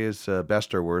that is,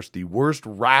 best or worst, the worst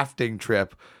rafting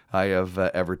trip I have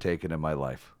ever taken in my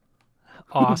life.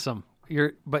 Awesome.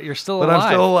 You're still But alive. I'm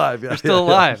still alive. Yeah, You're still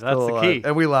alive. That's still the alive. key.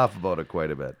 And we laugh about it quite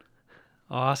a bit.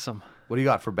 Awesome. What do you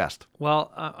got for best?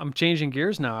 Well, I'm changing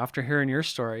gears now after hearing your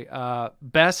story.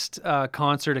 Best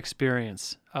concert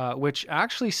experience, which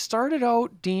actually started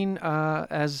out, Dean,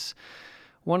 as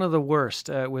one of the worst.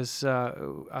 It was,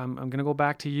 I'm going to go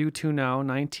back to U2 now,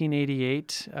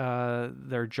 1988,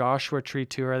 their Joshua Tree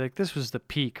tour. I think this was the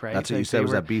peak, right? That's what you said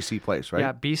was at BC Place, right?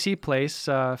 Yeah, BC Place,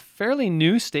 fairly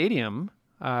new stadium.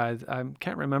 I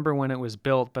can't remember when it was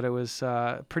built, but it was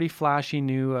pretty flashy,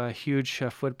 new, huge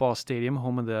football stadium,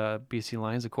 home of the BC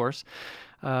Lions, of course.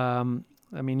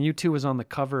 U2 was on the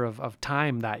cover of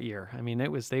Time that year. I mean, they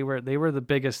were the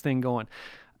biggest thing going.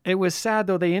 It was sad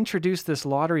though. They introduced this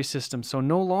lottery system, so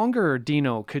no longer,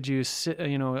 Dino, could you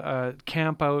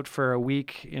camp out for a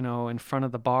week, in front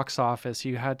of the box office.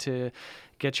 You had to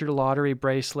get your lottery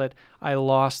bracelet. I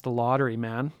lost the lottery,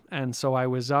 man. And so I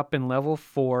was up in level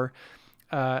 4,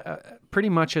 pretty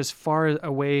much as far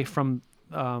away from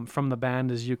the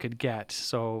band as you could get.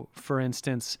 So, for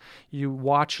instance, you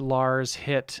watch Lars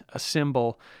hit a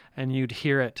cymbal and you'd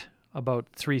hear it about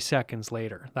 3 seconds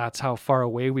later. That's how far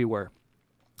away we were.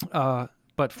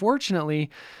 But fortunately,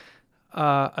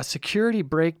 a security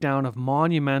breakdown of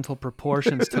monumental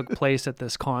proportions took place at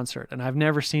this concert, and I've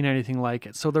never seen anything like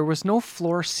it. So there was no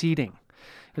floor seating.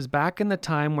 It was back in the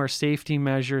time where safety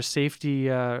measures, safety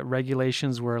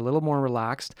regulations were a little more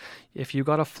relaxed. If you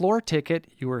got a floor ticket,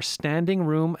 you were standing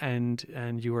room and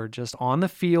you were just on the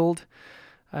field,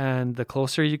 and the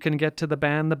closer you can get to the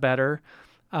band, the better.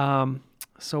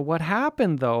 So what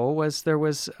happened though was there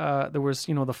was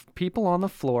the people on the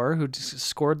floor who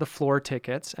scored the floor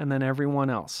tickets, and then everyone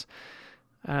else.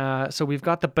 So we've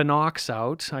got the binocs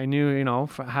out. I knew,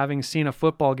 having seen a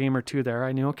football game or two there,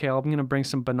 I knew, okay, I'm going to bring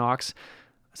some binocs.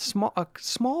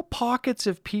 Small pockets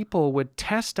of people would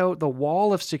test out the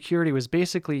wall of security. It was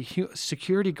basically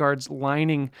security guards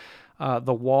lining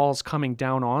the walls coming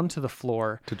down onto the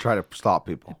floor. To try to stop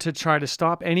people. To try to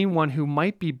stop anyone who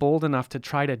might be bold enough to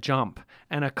try to jump.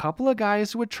 And a couple of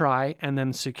guys would try, and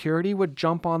then security would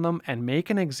jump on them and make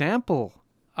an example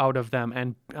out of them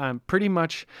and pretty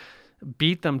much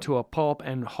beat them to a pulp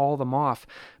and haul them off.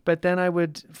 But then I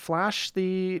would flash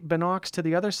the binocs to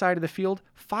the other side of the field.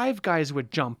 5 guys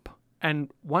would jump,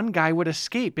 and 1 guy would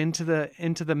escape into the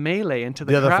melee, into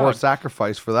the crowd. The other 4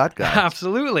 sacrifice for that guy.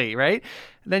 Absolutely, right?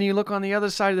 Then you look on the other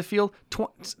side of the field,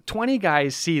 20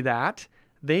 guys see that.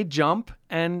 They jump,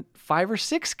 and 5 or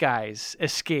 6 guys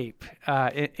escape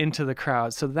into the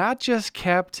crowd. So that just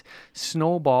kept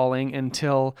snowballing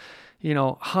until,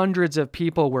 hundreds of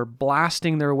people were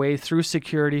blasting their way through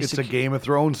security. It's a Game of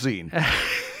Thrones scene.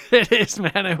 It is,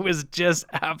 man. It was just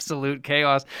absolute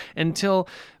chaos until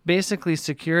basically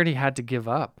security had to give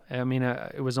up. I mean,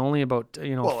 it was only about 5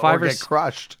 or get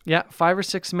crushed. Yeah, 5 or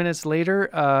 6 minutes later,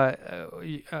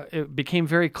 it became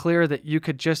very clear that you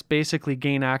could just basically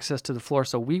gain access to the floor.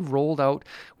 So we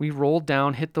rolled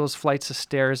down, hit those flights of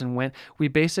stairs, and went. We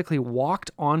basically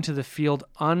walked onto the field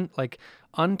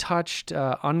untouched,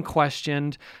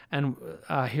 unquestioned, and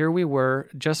here we were.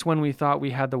 Just when we thought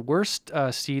we had the worst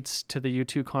seats to the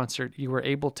U2 concert, you were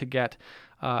able to get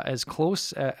as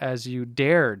close as you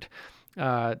dared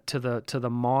to the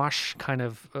mosh kind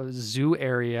of zoo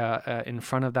area in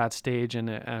front of that stage,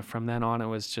 and from then on, it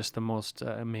was just the most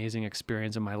amazing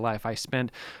experience of my life. I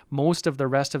spent most of the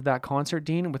rest of that concert,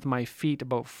 Dean, with my feet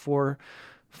about 4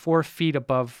 feet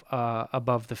above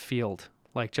the field.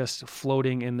 Like just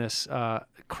floating in this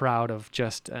crowd of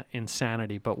just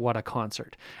insanity. But what a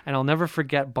concert. And I'll never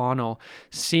forget Bono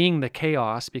seeing the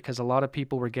chaos, because a lot of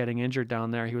people were getting injured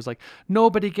down there. He was like,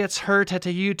 nobody gets hurt at a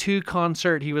U2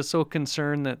 concert. He was so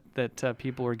concerned that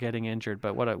people were getting injured.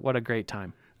 But what a great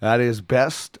time. That is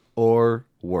best or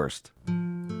worst.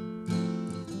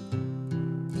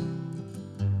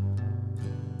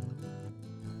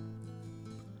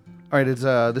 All right,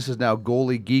 this is now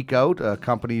Goalie Geek Out,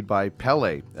 accompanied by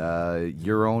Pele,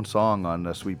 your own song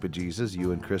on Sweet Bejesus,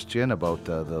 you and Christian, about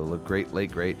the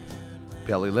late great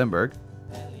Pele Lindbergh.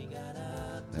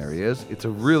 There he is. It's a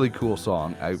really cool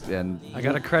song. I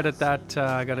got to credit that.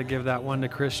 I got to give that one to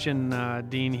Christian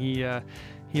Dean.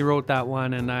 He wrote that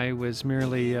one, and I was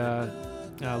merely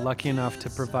lucky enough to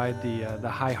provide the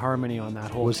high harmony on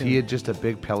that whole. Was tune. He just a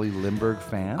big Pele Lindbergh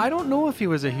fan? I don't know if he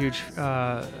was a huge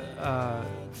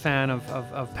fan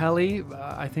of Pele.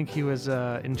 I think he was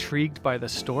intrigued by the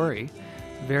story.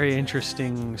 Very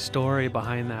interesting story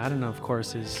behind that, and of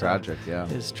course his tragic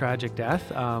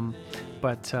death.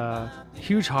 But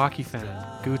huge hockey fan.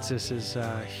 Gutzis is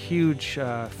a huge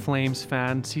Flames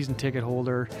fan, season ticket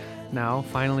holder. Now,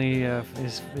 finally,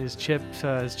 his chip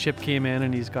came in,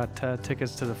 and he's got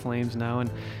tickets to the Flames now.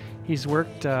 And he's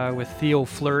worked with Theo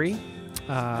Fleury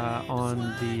on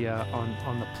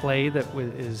the play that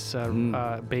is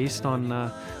based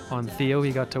on Theo.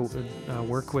 He got to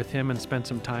work with him and spend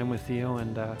some time with Theo,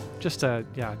 and just a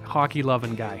hockey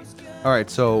loving guy. All right,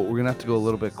 so we're gonna have to go a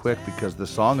little bit quick because the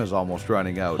song is almost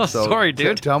running out. Oh, so sorry,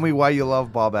 dude. Tell me why you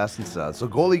love Bob Essensa. So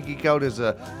Goalie Geek Out is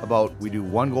about we do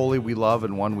one goalie we love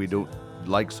and one we don't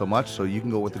like so much. So you can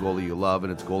go with the goalie you love,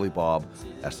 and it's goalie Bob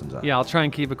Essensa. Yeah, I'll try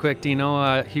and keep it quick.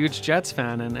 Dino, huge Jets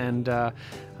fan, and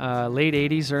late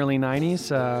 '80s, early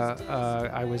 '90s.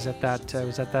 I was at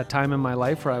that time in my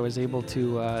life where I was able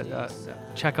to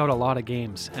check out a lot of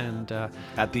games, and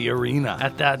at the arena,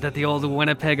 at the old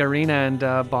Winnipeg Arena, and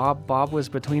Bob was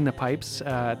between the pipes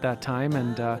at that time,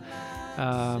 and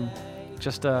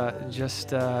just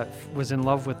was in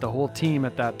love with the whole team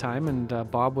at that time,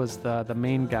 and Bob was the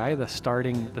main guy, the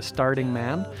starting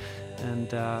man, and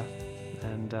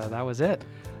that was it.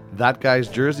 That guy's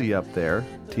jersey up there,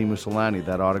 Teemu Selanne,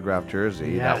 that autographed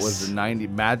jersey, Yes. that was the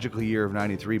magical year of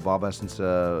 93. Bob Essence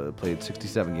played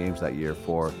 67 games that year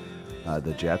for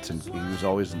the Jets, and he was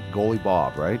always goalie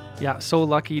Bob, right? Yeah, so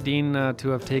lucky, Dean, to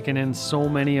have taken in so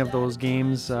many of those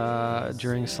games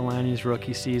during Solanne's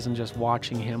rookie season, just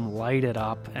watching him light it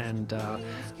up, and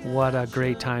what a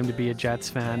great time to be a Jets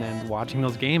fan and watching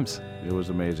those games. It was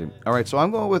amazing. All right, so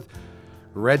I'm going with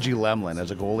Reggie Lemlin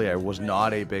as a goalie. I was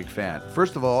not a big fan.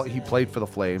 First of all, he played for the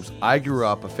Flames. I grew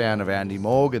up a fan of Andy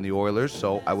Moog and the Oilers,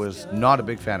 so I was not a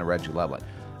big fan of Reggie Lemlin.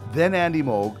 Then Andy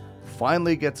Moog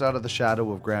finally gets out of the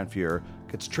shadow of Grant Fuhr,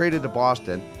 gets traded to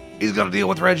Boston. He's got to deal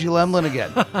with Reggie Lemlin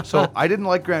again. So I didn't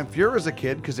like Grant Fuhr as a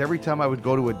kid because every time I would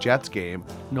go to a Jets game,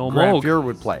 Grant Moog. Fuhr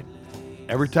would play.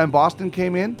 Every time Boston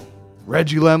came in,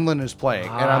 Reggie Lemlin is playing.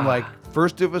 And I'm like,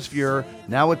 first it was Fuhr,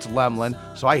 now it's Lemlin.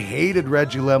 So I hated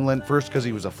Reggie Lemlin first because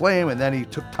he was a Flame, and then he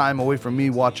took time away from me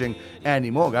watching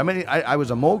Andy Moog. I mean, I was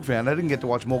a Moog fan. I didn't get to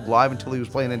watch Moog live until he was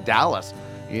playing in Dallas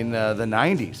in the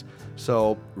 90s.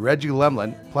 So Reggie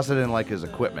Lemlin, plus I didn't like his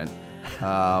equipment.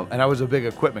 And I was a big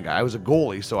equipment guy. I was a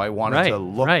goalie, so I wanted to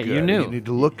look good. You knew. You need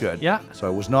to look good. Yeah. So I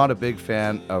was not a big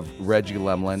fan of Reggie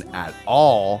Lemlin at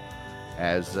all,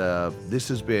 as this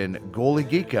has been Goalie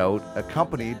Geek Out,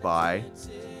 accompanied by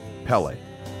Pele.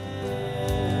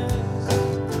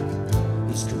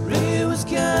 His career was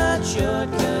cut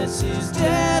short 'cause his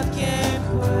dad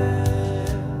can't quit.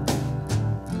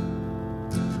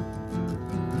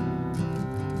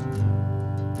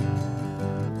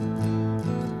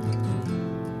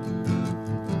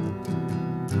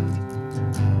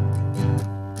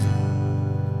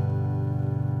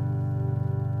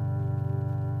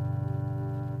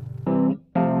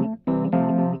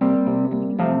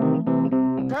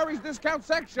 Harry's Discount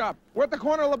Sex Shop. We're at the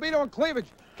corner of Libido and Cleavage.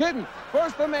 Kidding.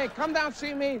 First of May, come down,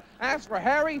 see me. Ask for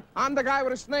Harry. I'm the guy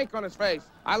with a snake on his face.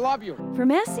 I love you.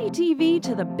 From SCTV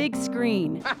to the big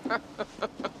screen.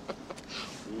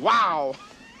 Wow.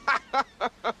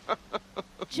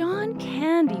 John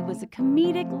Candy was a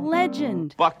comedic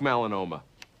legend. Buck melanoma.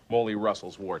 Molly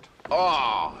Russell's wart.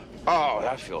 Oh,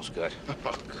 that feels good.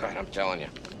 Oh, God, I'm telling you.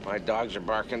 My dogs are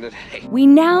barking today. We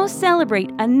now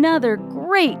celebrate another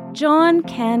great John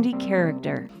Candy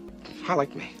character. I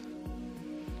like me.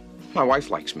 My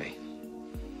wife likes me.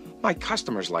 My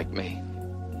customers like me.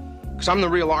 Because I'm the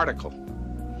real article.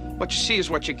 What you see is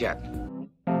what you get.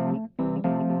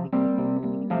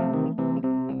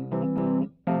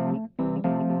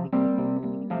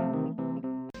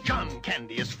 John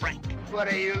Candy is Frank. What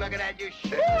are you looking at, you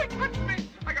shit? Oh, it touched me.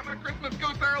 I got my Christmas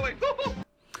goose early.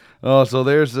 Oh, so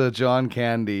there's John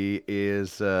Candy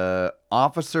is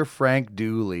Officer Frank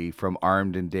Dooley from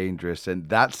Armed and Dangerous. And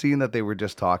that scene that they were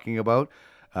just talking about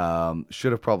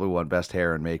should have probably won Best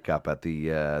Hair and Makeup at the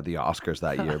Oscars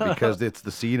that year because it's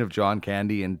the scene of John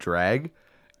Candy in drag.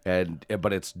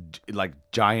 But it's like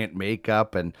giant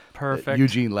makeup and Perfect.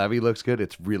 Eugene Levy looks good.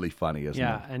 It's really funny, isn't it?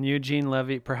 Yeah, and Eugene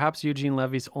Levy, perhaps Eugene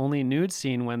Levy's only nude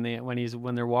scene when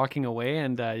they're walking away,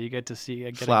 and you get to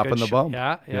see Slapping the bum.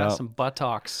 Yeah, some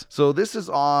buttocks. So this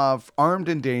is off Armed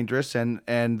and Dangerous, and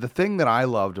the thing that I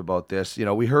loved about this,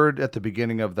 we heard at the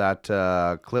beginning of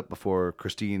that clip before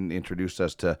Christine introduced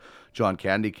us to John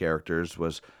Candy characters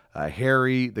was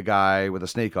Harry, the guy with a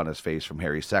snake on his face from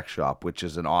Harry's Sex Shop, which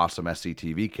is an awesome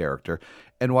SCTV character.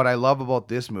 And what I love about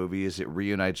this movie is it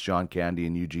reunites John Candy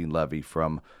and Eugene Levy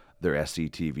from their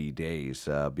SCTV days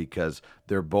because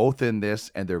they're both in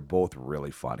this and they're both really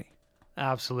funny.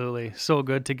 Absolutely. So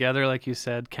good together, like you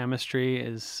said. Chemistry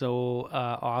is so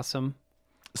awesome.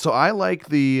 So I like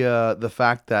the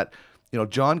fact that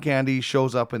John Candy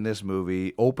shows up in this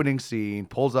movie, opening scene,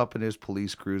 pulls up in his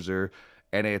police cruiser,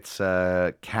 and it's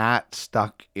a cat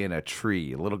stuck in a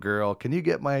tree. A little girl, can you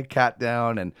get my cat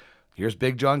down? And here's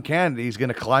Big John Candy. He's going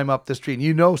to climb up this tree.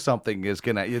 And something is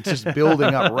going to, it's just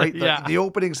building up, right? Yeah. The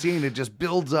opening scene, it just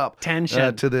builds up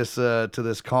tension to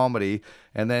this comedy.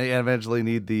 And then you eventually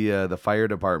need the fire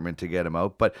department to get him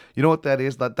out. But you know what that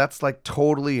is? That's like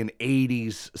totally an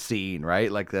 80s scene,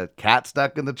 right? Like the cat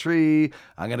stuck in the tree.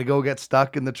 I'm going to go get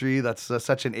stuck in the tree. That's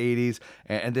such an 80s.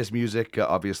 And this music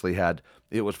obviously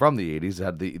it was from the 80s. It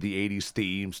had the 80s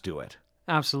themes to it.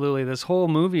 Absolutely. This whole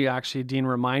movie actually, Dean,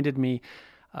 reminded me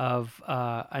of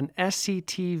an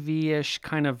SCTV-ish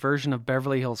kind of version of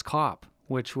Beverly Hills Cop,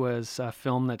 which was a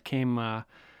film that came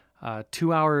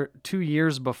 2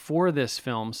 years before this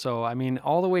film. So I mean,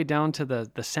 all the way down to the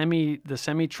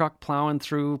semi truck plowing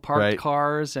through parked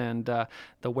cars and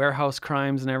the warehouse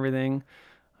crimes and everything.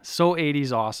 So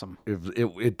 80s awesome.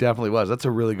 It definitely was. That's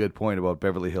a really good point about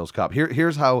Beverly Hills Cop.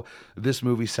 Here's how this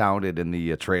movie sounded in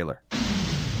the trailer.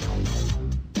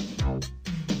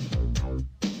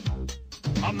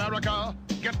 America,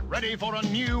 get ready for a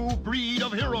new breed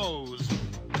of heroes.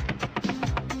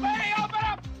 Lady, open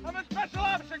up! I'm a special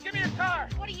officer. Give me a car.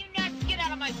 What are you nuts? Get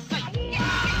out of my sight.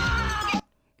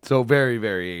 So very,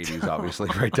 very 80s, obviously,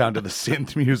 right down to the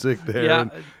synth music there. Yeah.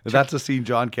 And that's the scene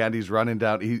John Candy's running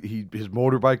down. His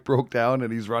motorbike broke down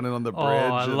and he's running on the bridge.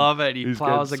 Oh, I love it. He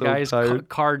plows the guy's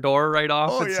car door right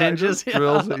off its hinges.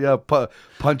 Drills it,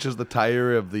 punches the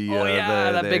tire of the...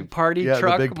 that big party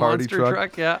truck, the big party monster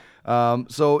truck, yeah.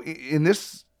 So in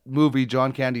this movie,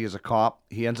 John Candy is a cop.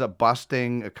 He ends up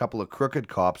busting a couple of crooked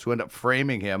cops who end up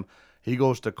framing him. He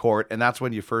goes to court, and that's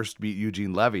when you first meet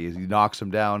Eugene Levy. He knocks him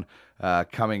down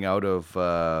coming out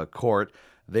of court.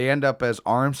 They end up as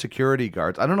armed security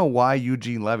guards. I don't know why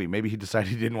Eugene Levy. Maybe he decided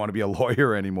he didn't want to be a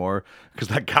lawyer anymore because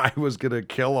that guy was going to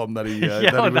kill him that he was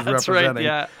representing. Right,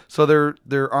 yeah. So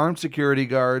they're armed security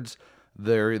guards.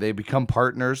 They become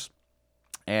partners.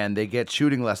 And they get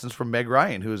shooting lessons from Meg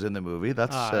Ryan, who's in the movie.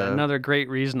 That's another great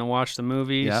reason to watch the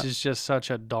movie. Yeah. She's just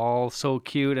such a doll, so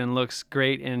cute, and looks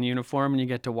great in uniform. And you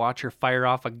get to watch her fire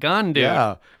off a gun, dude.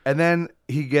 Yeah, and then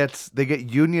they get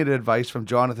union advice from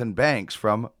Jonathan Banks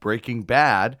from Breaking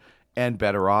Bad and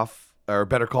Better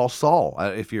Call Saul.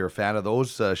 If you're a fan of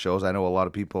those shows, I know a lot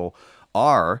of people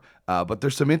are. But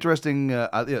there's some interesting,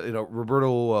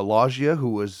 Roberto Loggia,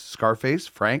 who was Scarface,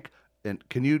 Frank. And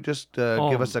can you just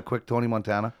give us a quick Tony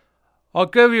Montana? I'll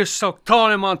give you some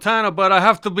Tony Montana, but I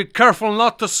have to be careful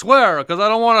not to swear, because I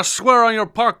don't want to swear on your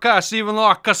podcast, even though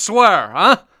I can swear,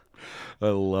 huh? I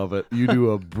love it. You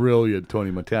do a brilliant Tony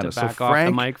Montana. Back off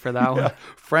the mic for that one.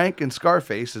 Frank and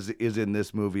Scarface is in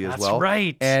this movie as well. That's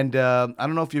right. And I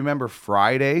don't know if you remember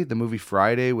Friday, the movie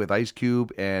Friday with Ice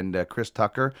Cube and Chris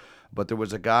Tucker, but there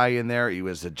was a guy in there. He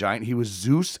was a giant. He was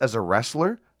Zeus as a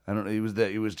wrestler. I don't know.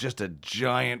 He was just a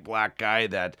giant black guy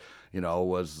that,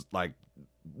 was like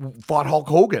fought Hulk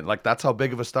Hogan. Like that's how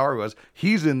big of a star he was.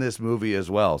 He's in this movie as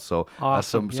well. So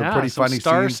awesome. some pretty funny scenes.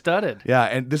 Star-studded. Yeah,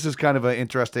 and this is kind of an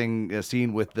interesting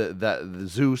scene with the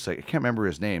Zeus. I can't remember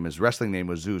his name. His wrestling name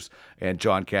was Zeus, and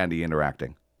John Candy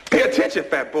interacting. Pay attention,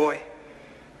 fat boy.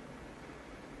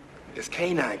 It's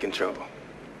canine control.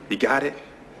 You got it?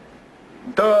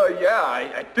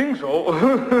 Yeah, I think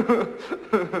so.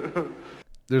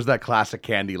 There's that classic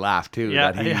Candy laugh too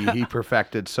that he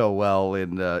perfected so well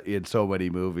in so many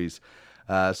movies.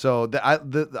 I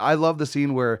love the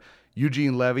scene where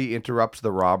Eugene Levy interrupts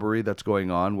the robbery that's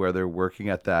going on, where they're working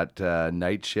at that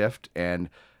night shift, and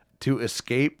to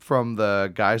escape from the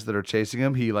guys that are chasing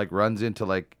him, he runs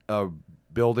into a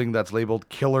building that's labeled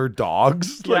Killer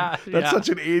Dogs. That's such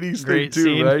an 80s Great thing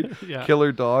too, scene. right? Yeah.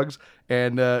 Killer Dogs.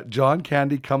 And John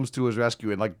Candy comes to his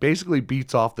rescue and basically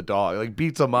beats off the dog,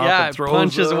 beats him up and throws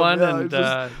punches him. one and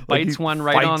bites one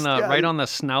right on the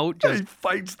snout. He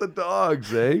fights the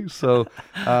dogs, eh? So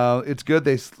it's good.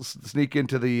 They sneak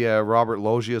into the Robert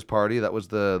Loggia's party. That was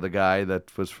the guy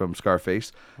that was from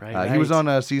Scarface. Right. He was on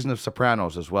a season of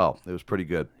Sopranos as well. It was pretty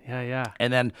good. Yeah.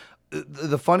 And then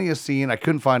the funniest scene, I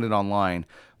couldn't find it online,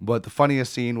 but the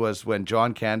funniest scene was when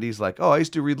John Candy's like, "Oh, I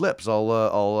used to read lips.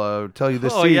 I'll tell you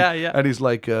this scene." Yeah. And he's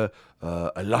like, "I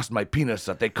lost my penis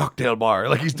at a cocktail bar."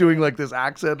 Like he's doing this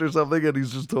accent or something, and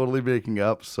he's just totally making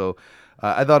up. So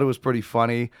I thought it was pretty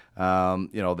funny.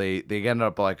 They ended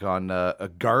up on a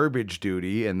garbage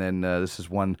duty, and then this is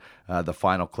the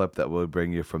final clip that we'll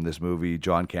bring you from this movie: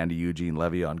 John Candy, Eugene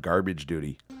Levy on garbage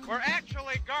duty. We're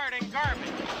actually guarding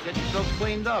garbage. Get yourself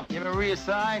cleaned up. You ever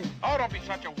reassign? Oh, don't be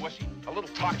such a wussy. A little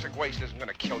toxic waste isn't going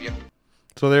to kill you.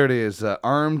 So there it is,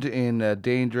 armed and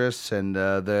dangerous, and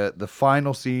the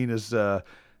final scene is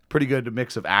pretty good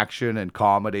mix of action and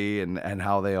comedy and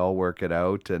how they all work it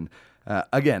out. And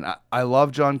again, I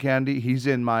love John Candy. He's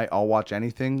in my I'll watch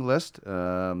anything list. Seth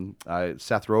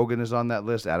Rogen is on that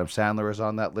list. Adam Sandler is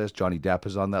on that list. Johnny Depp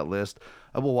is on that list.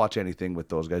 I will watch anything with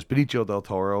those guys. Benicio del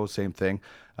Toro, same thing.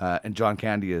 And John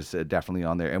Candy is definitely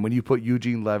on there. And when you put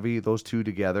Eugene Levy, those two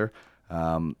together,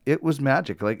 it was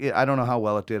magic. I don't know how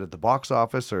well it did at the box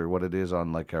office or what it is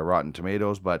on Rotten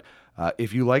Tomatoes, but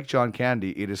if you like John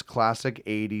Candy, it is classic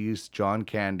 80s John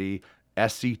Candy,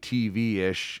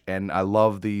 SCTV-ish, and I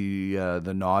love the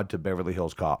nod to Beverly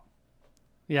Hills Cop.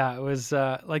 Yeah, it was,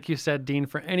 like you said, Dean,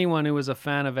 for anyone who was a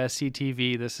fan of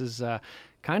SCTV, this is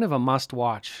kind of a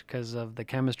must-watch because of the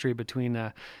chemistry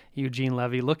between Eugene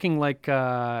Levy, looking like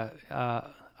a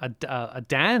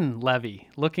Dan Levy,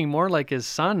 looking more like his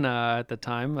son at the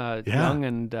time, young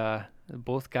and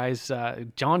Both guys,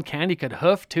 John Candy could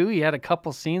hoof too. He had a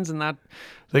couple scenes in that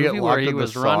They movie get where locked he in the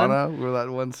was running. sauna, where that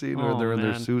one scene where Oh, they're in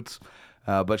their man. suits.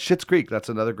 But Schitt's Creek, that's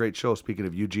another great show. Speaking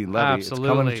of Eugene Levy, it's coming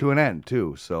Absolutely. to an end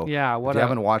too. So Yeah, if you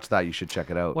haven't watched that, you should check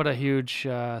it out. What a huge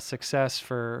success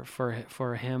for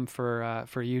him,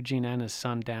 for Eugene and his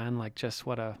son Dan. Like, just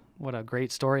what a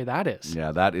great story that is.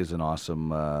 Yeah, that is an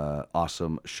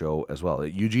awesome show as well.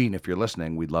 Eugene, if you're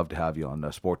listening, we'd love to have you on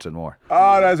Sports and More.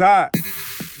 Oh, that's hot.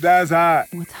 That's hot.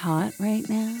 What's hot right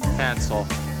now? Hansel.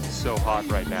 So hot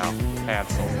right now.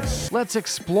 Hansel. Let's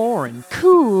explore and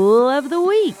Cool of the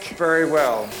week. Very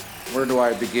well. Where do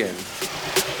I begin?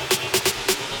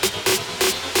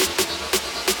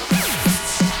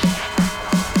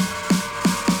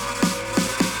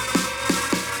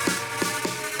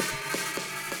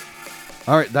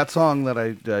 All right, that song that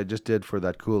I just did for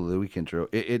that Cool of the Week intro,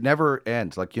 it never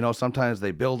ends. Like, sometimes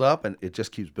they build up and it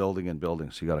just keeps building and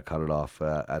building. So you got to cut it off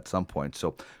at some point.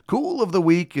 So Cool of the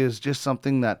Week is just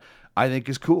something that I think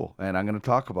is cool, and I'm going to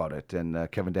talk about it.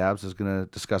 And Kevin Dabbs is going to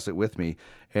discuss it with me.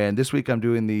 And this week I'm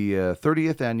doing the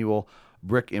 30th annual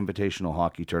Brick Invitational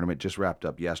Hockey Tournament. Just wrapped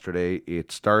up yesterday.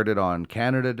 It started on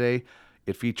Canada Day.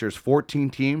 It features 14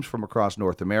 teams from across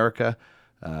North America.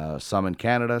 Some in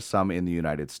Canada, some in the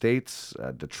United States,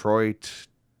 Detroit,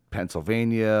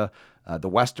 Pennsylvania. The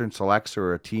Western Selects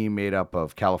are a team made up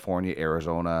of California,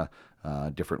 Arizona,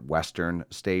 different Western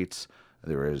states.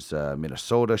 There is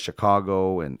Minnesota,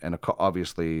 Chicago, and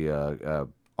obviously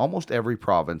almost every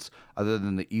province other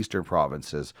than the eastern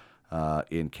provinces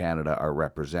in Canada are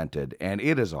represented, and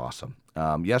it is awesome.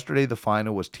 Yesterday, the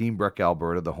final was Team Brick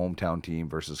Alberta, the hometown team,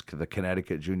 versus the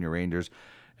Connecticut Junior Rangers.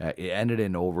 It ended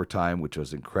in overtime, which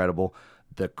was incredible.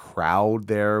 The crowd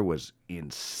there was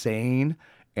insane.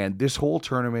 And this whole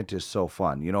tournament is so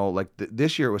fun.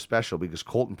 This year it was special because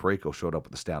Colton Parayko showed up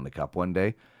at the Stanley Cup one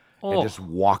day and just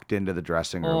walked into the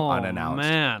dressing room unannounced.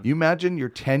 Man. You imagine you're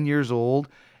 10 years old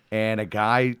and a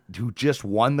guy who just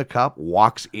won the cup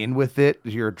walks in with it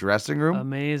to your dressing room.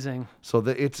 Amazing. So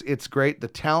it's great. The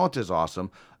talent is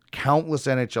awesome. Countless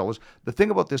NHLers. The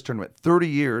thing about this tournament, 30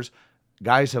 years,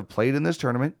 guys have played in this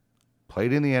tournament,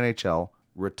 played in the NHL,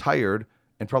 retired,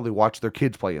 and probably watched their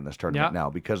kids play in this tournament now,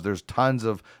 because there's tons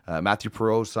of Matthew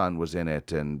Perreault's son was in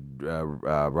it, and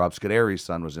Rob Scuderi's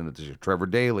son was in it, Trevor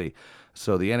Daley.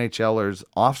 So the NHLers'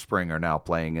 offspring are now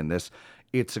playing in this.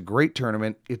 It's a great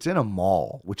tournament. It's in a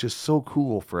mall, which is so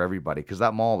cool for everybody, because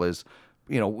that mall is,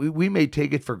 we may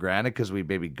take it for granted because we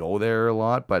maybe go there a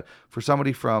lot, but for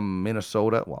somebody from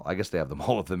Minnesota, well, I guess they have the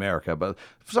Mall of America, but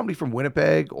for somebody from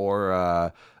Winnipeg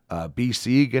or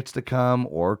BC gets to come,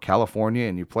 or California,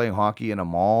 and you're playing hockey in a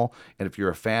mall, and if you're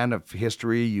a fan of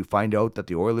history, you find out that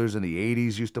the Oilers in the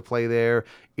 80s used to play there.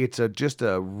 It's just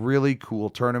a really cool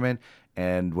tournament,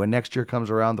 and when next year comes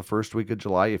around, the first week of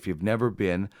July, if you've never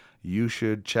been, you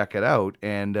should check it out.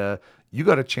 And you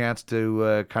got a chance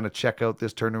to kind of check out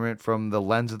this tournament from the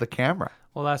lens of the camera.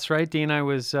 Well, that's right, Dean. I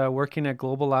was working at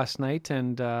Global last night,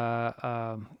 and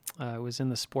I was in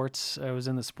the sports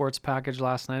package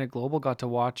last night at Global. Got to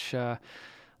watch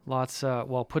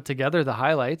put together the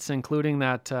highlights, including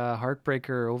that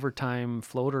heartbreaker overtime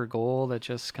floater goal that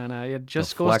just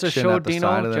goes to show,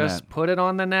 Dino, just put it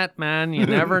on the net, man. You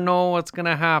never know what's going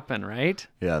to happen, right?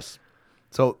 Yes.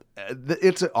 So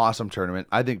it's an awesome tournament.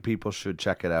 I think people should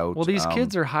check it out. Well, these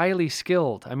kids are highly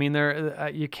skilled. I mean, they're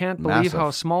you can't believe massive.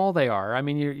 how small they are. I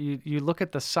mean, you look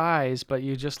at the size, but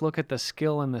you just look at the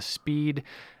skill and the speed.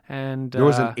 And there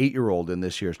was an 8-year-old in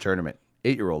this year's tournament.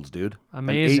 8-year-olds, dude.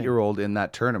 Amazing. An 8-year-old in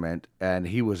that tournament, and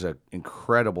he was an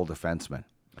incredible defenseman.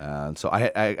 So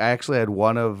I actually had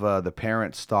one of the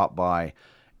parents stop by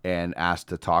and asked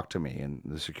to talk to me, and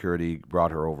the security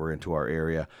brought her over into our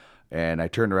area. And I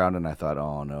turned around and I thought,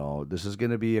 oh no, this is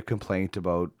going to be a complaint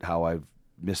about how I've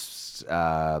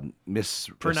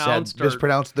mispronounced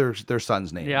their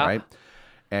son's name, right?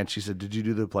 And she said, "Did you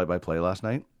do the play-by-play last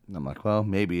night?" And I'm like, well,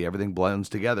 maybe everything blends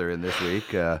together in this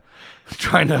week.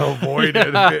 Trying to avoid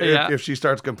it. If she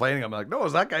starts complaining, I'm like, no,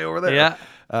 is that guy over there? Yeah.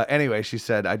 Anyway, she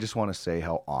said, I just want to say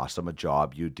how awesome a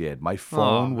job you did. My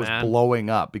phone was blowing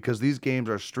up because these games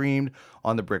are streamed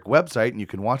on the Brick website and you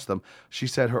can watch them. She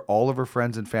said all of her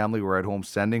friends and family were at home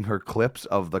sending her clips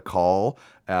of the call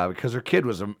because her kid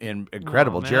was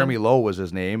incredible. Jeremy Lowe was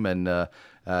his name, and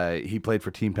he played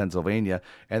for Team Pennsylvania.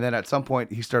 And then at some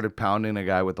point, he started pounding a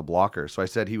guy with the blocker. So I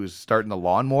said he was starting the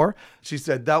lawnmower. She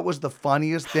said that was the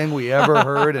funniest thing we ever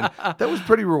heard. And that was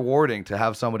pretty rewarding to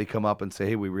have somebody come up and say,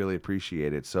 hey, we really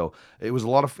appreciate it. So it was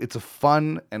it's a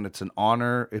fun and it's an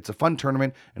honor. It's a fun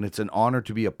tournament, and it's an honor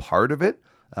to be a part of it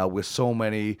with so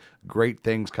many great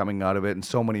things coming out of it and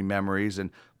so many memories.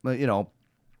 And,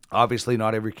 Obviously,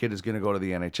 not every kid is going to go to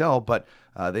the NHL, but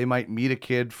they might meet a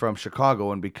kid from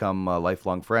Chicago and become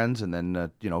lifelong friends, and then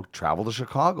travel to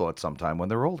Chicago at some time when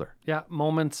they're older. Yeah,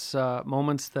 moments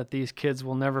that these kids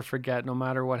will never forget, no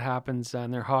matter what happens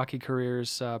in their hockey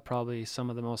careers. Probably some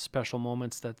of the most special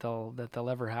moments that they'll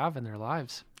ever have in their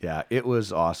lives. Yeah, it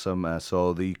was awesome.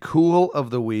 So the cool of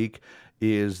the week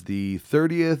is the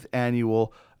 30th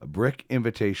annual Brick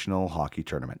Invitational Hockey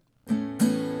Tournament.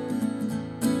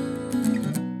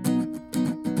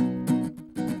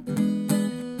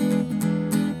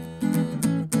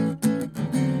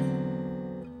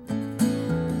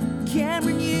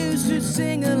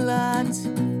 Sing a lot,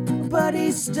 but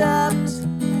he stopped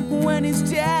when his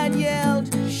dad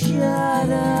yelled, "Shut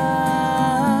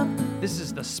up." This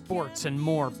is the Sports and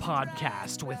More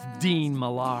podcast with Dean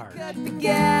Millard. Cut the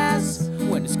gas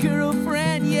when his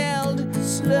girlfriend yelled,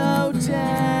 "Slow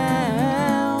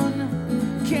down."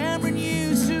 Cameron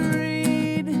used to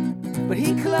read, but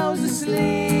he closed the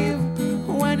sleeve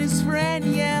when his friend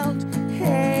yelled,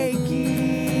 "Hey, geek."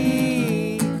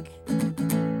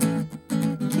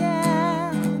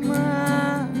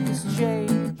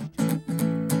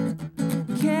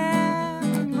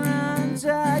 Cameron's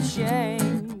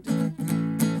ashamed.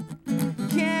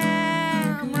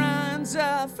 Cameron's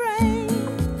afraid.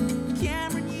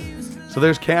 Cameron used to... So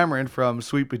there's Cameron from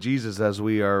Sweet Bejesus, as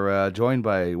we are joined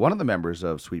by one of the members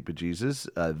of Sweet Bejesus,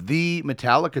 the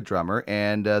Metallica drummer,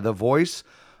 and the voice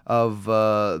of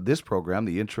this program,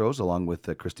 the intros, along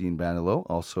with Christine Banilo,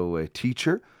 also a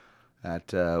teacher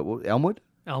at Elmwood.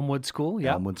 Elmwood School,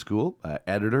 yeah. Elmwood School,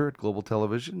 editor at Global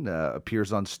Television,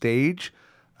 appears on stage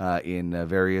in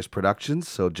various productions.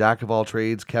 So jack of all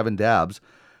trades, Kevin Dabbs,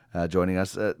 joining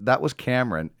us. That was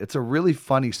Cameron. It's a really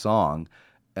funny song.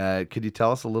 Could you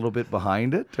tell us a little bit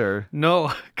behind it, or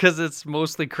no? Because it's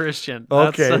mostly Christian.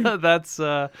 Okay, that's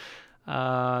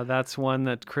one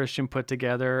that Christian put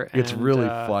together. It's really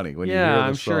funny when you hear the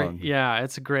I'm song. Sure. Yeah,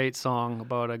 it's a great song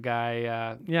about a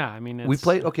guy. I mean, it's,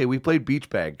 we played Beach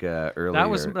Bag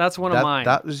earlier. That's one of mine.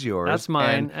 That was yours. That's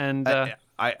mine. And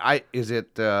I is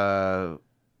it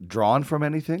drawn from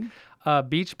anything?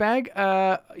 Beach Bag?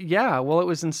 Yeah. Well, it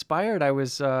was inspired. I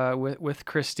was with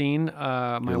Christine,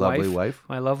 my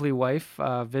lovely wife,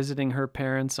 visiting her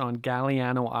parents on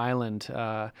Galiano Island,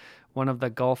 one of the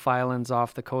Gulf Islands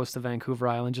off the coast of Vancouver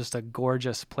Island. Just a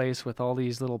gorgeous place with all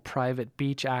these little private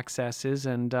beach accesses,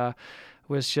 and it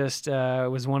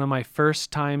was one of my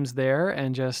first times there,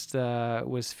 and just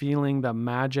was feeling the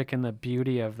magic and the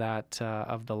beauty of that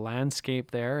of the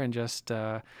landscape there, and just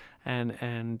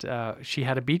and she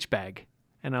had a beach bag.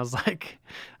 And I was like,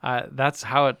 that's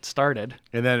how it started.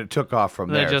 And then it took off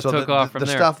from there. It just took off from there.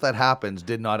 The stuff that happens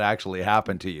did not actually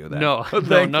happen to you then. No,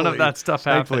 none of that stuff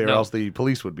happened. Thankfully, or else the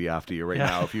police would be after you right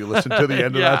now if you listen to the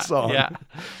end of that song. Yeah.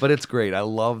 But it's great. I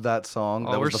love that song.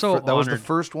 Oh, that was that was the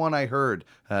first one I heard.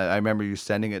 I remember you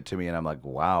sending it to me, and I'm like,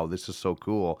 wow, this is so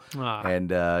cool. And,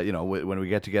 when we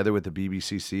get together with the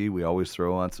BBCC, we always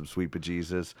throw on some Sweet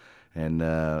Bejesus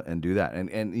and do that.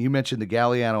 And you mentioned the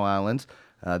Galiano Islands.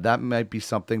 That might be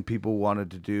something people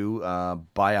wanted to do,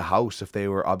 buy a house if they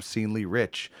were obscenely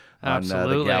rich on the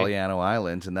Galiano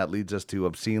Islands, and that leads us to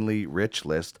Obscenely Rich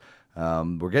list.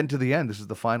 We're getting to the end. This is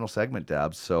the final segment,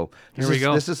 Dabs. So here we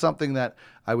go. This is something that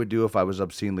I would do if I was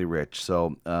obscenely rich.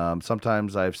 So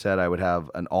sometimes I've said I would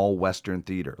have an all-Western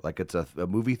theater, like it's a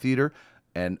movie theater,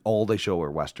 and all they show are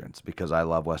Westerns because I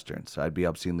love Westerns. I'd be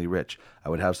obscenely rich. I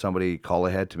would have somebody call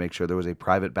ahead to make sure there was a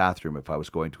private bathroom if I was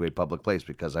going to a public place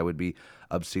because I would be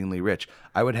obscenely rich.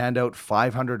 I would hand out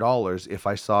 $500 if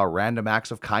I saw random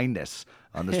acts of kindness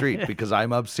on the street because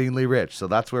I'm obscenely rich. So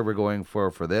that's where we're going for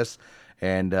this.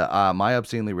 And my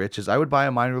obscenely rich is I would buy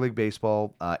a minor league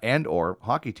baseball and or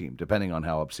hockey team, depending on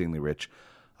how obscenely rich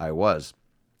I was.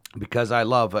 Because I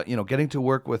love, getting to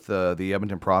work with the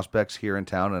Edmonton Prospects here in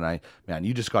town. And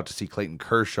you just got to see Clayton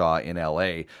Kershaw in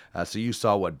L.A., so you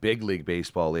saw what big league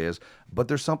baseball is. But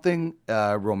there's something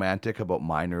romantic about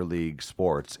minor league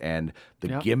sports and the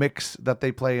gimmicks that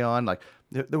they play on. Like,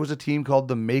 there was a team called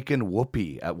the Macon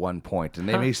Whoopee at one point, and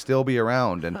they may still be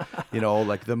around. And,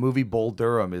 like the movie Bull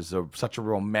Durham is such a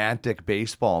romantic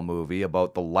baseball movie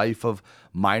about the life of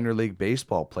minor league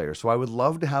baseball players. So I would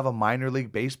love to have a minor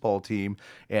league baseball team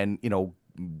and,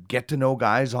 get to know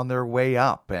guys on their way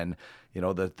up and,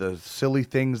 the silly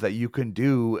things that you can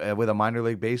do with a minor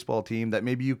league baseball team that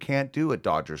maybe you can't do at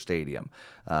Dodger Stadium.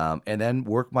 And then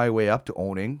work my way up to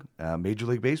owning a Major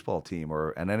League Baseball team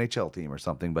or an NHL team or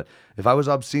something. But if I was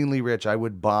obscenely rich, I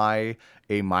would buy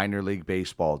a minor league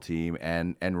baseball team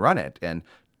and run it and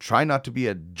try not to be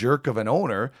a jerk of an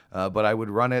owner, but I would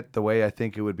run it the way I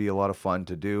think it would be a lot of fun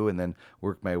to do, and then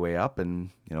work my way up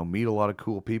and, meet a lot of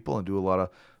cool people and do a lot of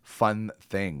fun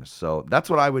things. So that's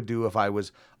what I would do if I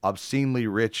was obscenely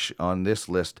rich on this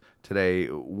list today.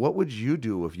 What would you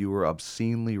do if you were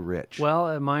obscenely rich?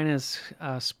 Well, mine is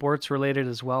sports related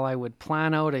as well. I would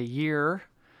plan out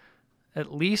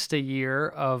at least a year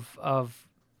of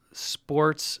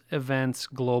sports events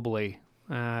globally.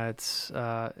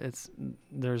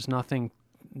 There's nothing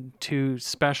too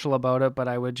special about it, but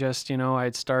I would just,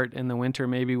 I'd start in the winter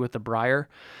maybe with the Briar.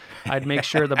 I'd make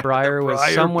sure the Briar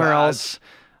was somewhere else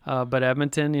but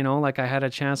Edmonton. Like I had a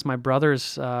chance. My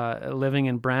brother's living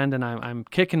in Brandon. I'm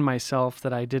kicking myself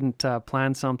that I didn't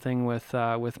plan something with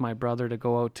my brother to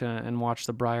go out and watch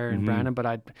the Briar in Brandon. But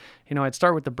I'd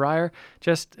start with the Briar,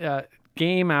 just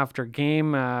game after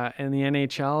game in the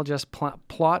NHL, just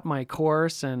plot my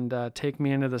course and take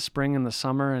me into the spring and the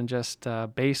summer and just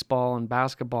baseball and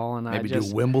basketball. And maybe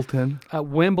do Wimbledon.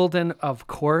 Wimbledon, of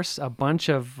course, a bunch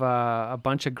of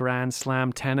Grand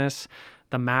Slam tennis.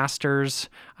 The Masters.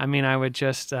 I mean, I would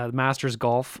just Masters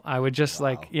golf. I would just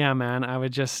I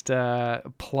would just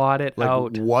plot it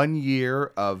out. 1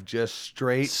 year of just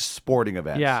straight sporting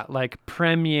events. Yeah, like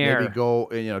Premier. Maybe go,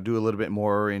 do a little bit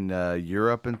more in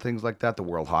Europe and things like that. The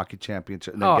World Hockey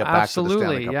Championship. And then get back to the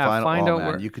Stanley Cup final. Find out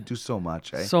man, you could do so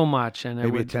much. Eh? So much, and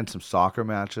maybe attend some soccer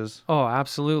matches. Oh,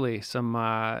 absolutely. Some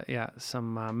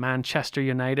Manchester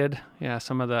United. Yeah,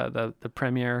 some of the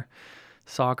Premier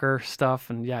soccer stuff,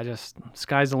 and just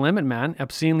sky's the limit, man.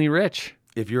 Obscenely rich.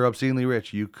 If you're obscenely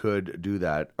rich, you could do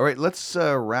that. All right, let's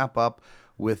wrap up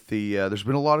with the there's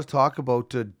been a lot of talk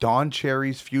about Don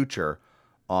Cherry's future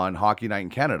on Hockey Night in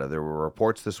Canada. There were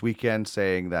reports this weekend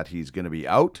saying that he's going to be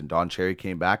out, and Don Cherry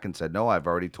came back and said, no, I've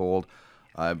already told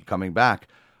I'm coming back.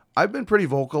 I've been pretty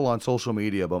vocal on social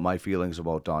media about my feelings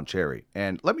about Don Cherry,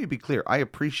 and let me be clear, I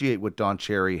appreciate what Don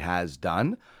Cherry has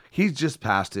done. He's just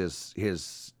past his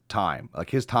time. Like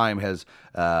his time has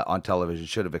on television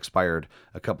should have expired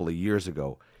a couple of years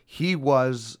ago. He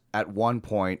was at one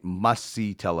point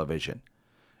must-see television.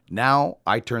 Now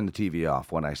I turn the TV off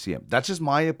when I see him. That's just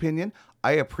my opinion.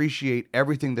 I appreciate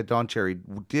everything that Don Cherry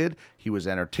did. He was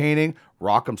entertaining.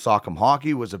 Rock'em Sock'em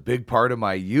Hockey was a big part of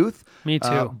my youth. Me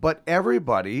too. But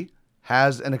everybody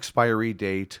has an expiry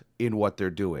date in what they're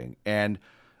doing. And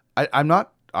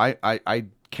I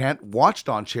can't watch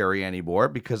Don Cherry anymore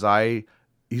because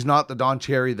he's not the Don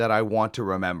Cherry that I want to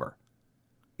remember.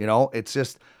 It's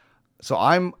just, so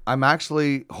I'm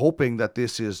actually hoping that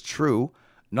this is true,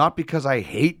 not because I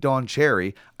hate Don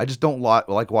Cherry. I just don't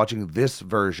like watching this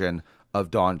version of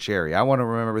Don Cherry. I want to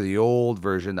remember the old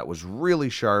version that was really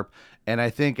sharp, and I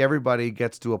think everybody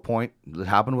gets to a point that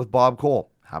happened with Bob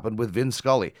Cole, happened with Vin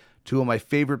Scully, two of my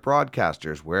favorite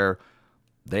broadcasters, where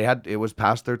it was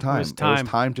past their time. It was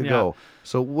time to go.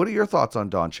 So what are your thoughts on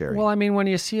Don Cherry? Well, I mean, when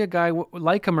you see a guy,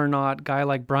 like him or not, guy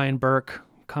like Brian Burke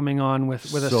coming on with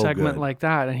a segment like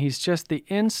that, and he's just the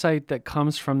insight that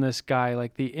comes from this guy,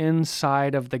 like the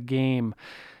inside of the game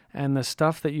and the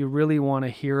stuff that you really want to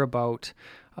hear about.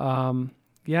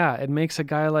 It makes a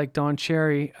guy like Don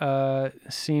Cherry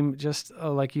seem just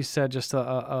like you said, just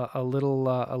a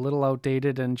little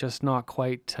outdated and just not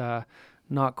quite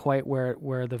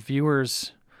where the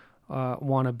viewers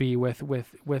want to be with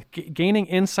gaining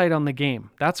insight on the game.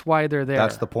 That's why they're there.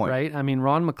 That's the point, right? I mean,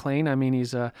 Ron MacLean. I mean,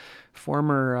 he's a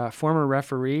former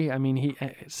referee. I mean, he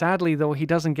sadly though he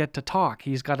doesn't get to talk.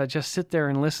 He's got to just sit there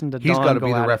and listen to. He's got to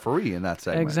be the referee in that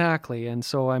segment. Exactly, and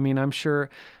so I mean, I'm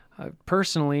sure.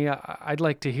 Personally, I'd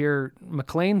like to hear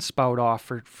McLean spout off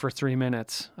for 3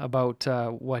 minutes about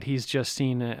what he's just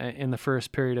seen in the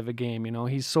first period of a game.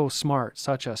 He's so smart,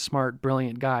 such a smart,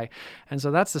 brilliant guy. And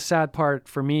so that's the sad part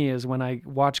for me is when I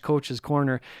watch Coach's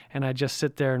Corner and I just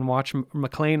sit there and watch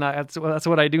McLean. That's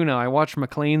what I do now. I watch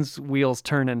McLean's wheels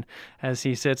turning as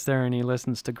he sits there and he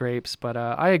listens to Grapes. But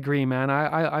I agree, man.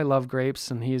 I love Grapes,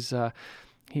 and he's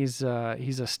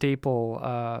a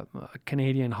staple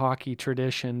Canadian hockey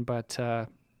tradition, but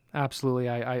absolutely,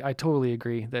 I totally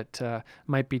agree that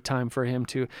might be time for him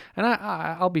to. And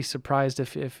I'll be surprised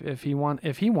if he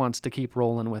wants to keep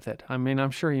rolling with it. I mean,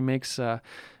 I'm sure he makes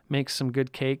some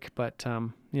good cake, but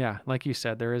like you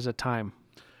said, there is a time.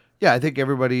 Yeah, I think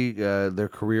everybody, their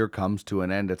career comes to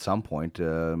an end at some point,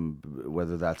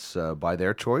 whether that's by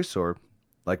their choice or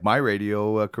like my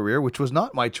radio career, which was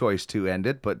not my choice to end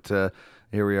it, but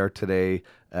here we are today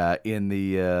in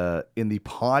the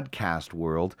podcast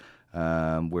world,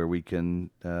 where we can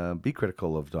be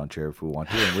critical of Don Cherry if we want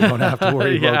to, and we don't have to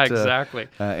worry about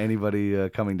anybody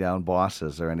coming down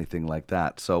bosses or anything like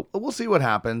that. So we'll see what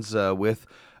happens with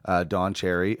Don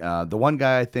Cherry. The one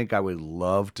guy I think I would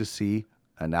love to see,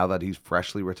 now that he's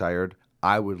freshly retired,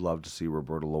 I would love to see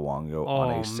Roberto Luongo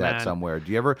on a set somewhere.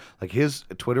 Do you ever, like, his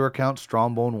Twitter account,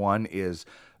 Strongbone1,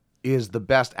 is the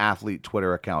best athlete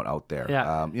Twitter account out there.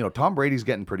 Yeah. Tom Brady's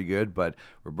getting pretty good, but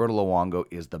Roberto Luongo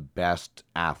is the best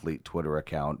athlete Twitter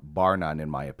account, bar none, in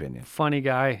my opinion. Funny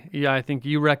guy. Yeah, I think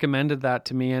you recommended that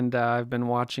to me, and I've been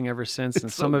watching ever since.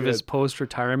 And some of his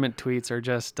post-retirement tweets are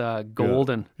just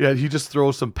golden. Yeah, he just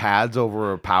throws some pads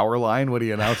over a power line when he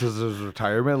announces his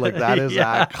retirement. Like, that is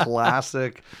a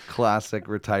classic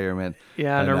retirement.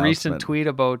 Yeah, and a recent tweet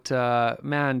about,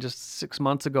 just 6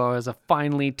 months ago, as a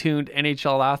finely tuned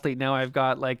NHL athlete, now I've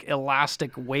got like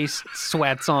elastic waist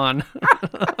sweats on.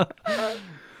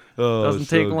 Doesn't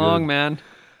take long, man.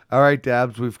 All right,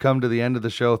 Dabs, we've come to the end of the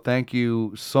show. Thank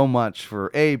you so much for,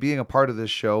 being a part of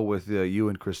this show with you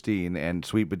and Christine and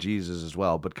Sweet Bejesus as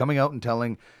well, but coming out and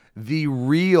telling the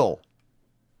real,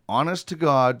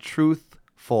 honest-to-God,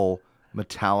 truthful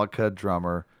Metallica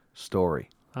drummer story.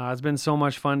 It's been so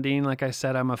much fun, Dean. Like I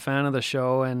said, I'm a fan of the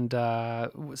show, and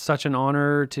such an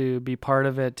honor to be part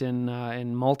of it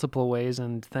in multiple ways.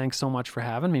 And thanks so much for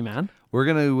having me, man. We're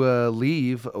going to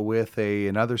leave with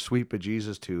another Sweet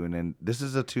Bejesus tune, and this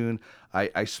is a tune,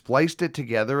 I spliced it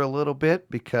together a little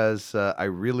bit because I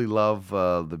really love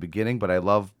the beginning, but I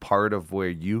love part of where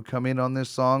you come in on this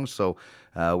song. So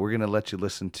we're going to let you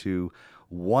listen to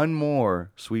one more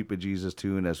Sweet Bejesus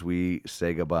tune as we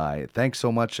say goodbye. Thanks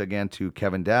so much again to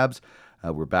Kevin Dabs.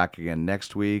 We're back again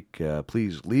next week.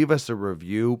 Please leave us a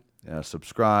review,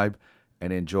 subscribe,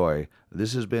 and enjoy.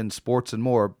 This has been Sports and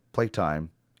More. Playtime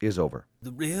is over.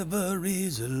 The river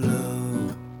is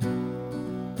low.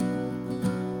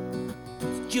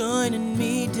 It's joining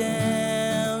me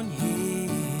down here,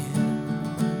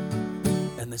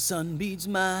 and the sun beats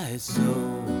my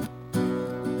soul.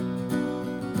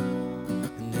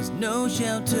 No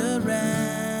shelter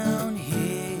around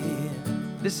here.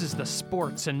 This is the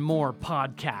Sports and More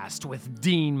podcast with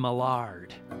Dean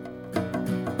Millard.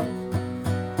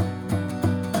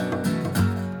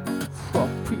 A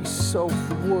piece of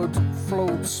wood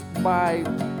floats by.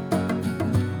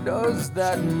 Does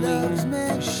that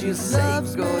mean she say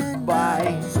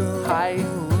goodbye? Hi,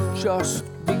 just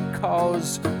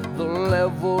because the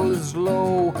level is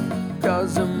low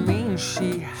doesn't mean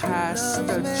she has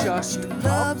to just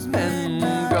up and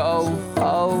go.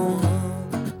 Oh,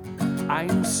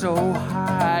 I'm so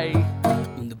high.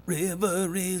 The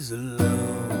river is low.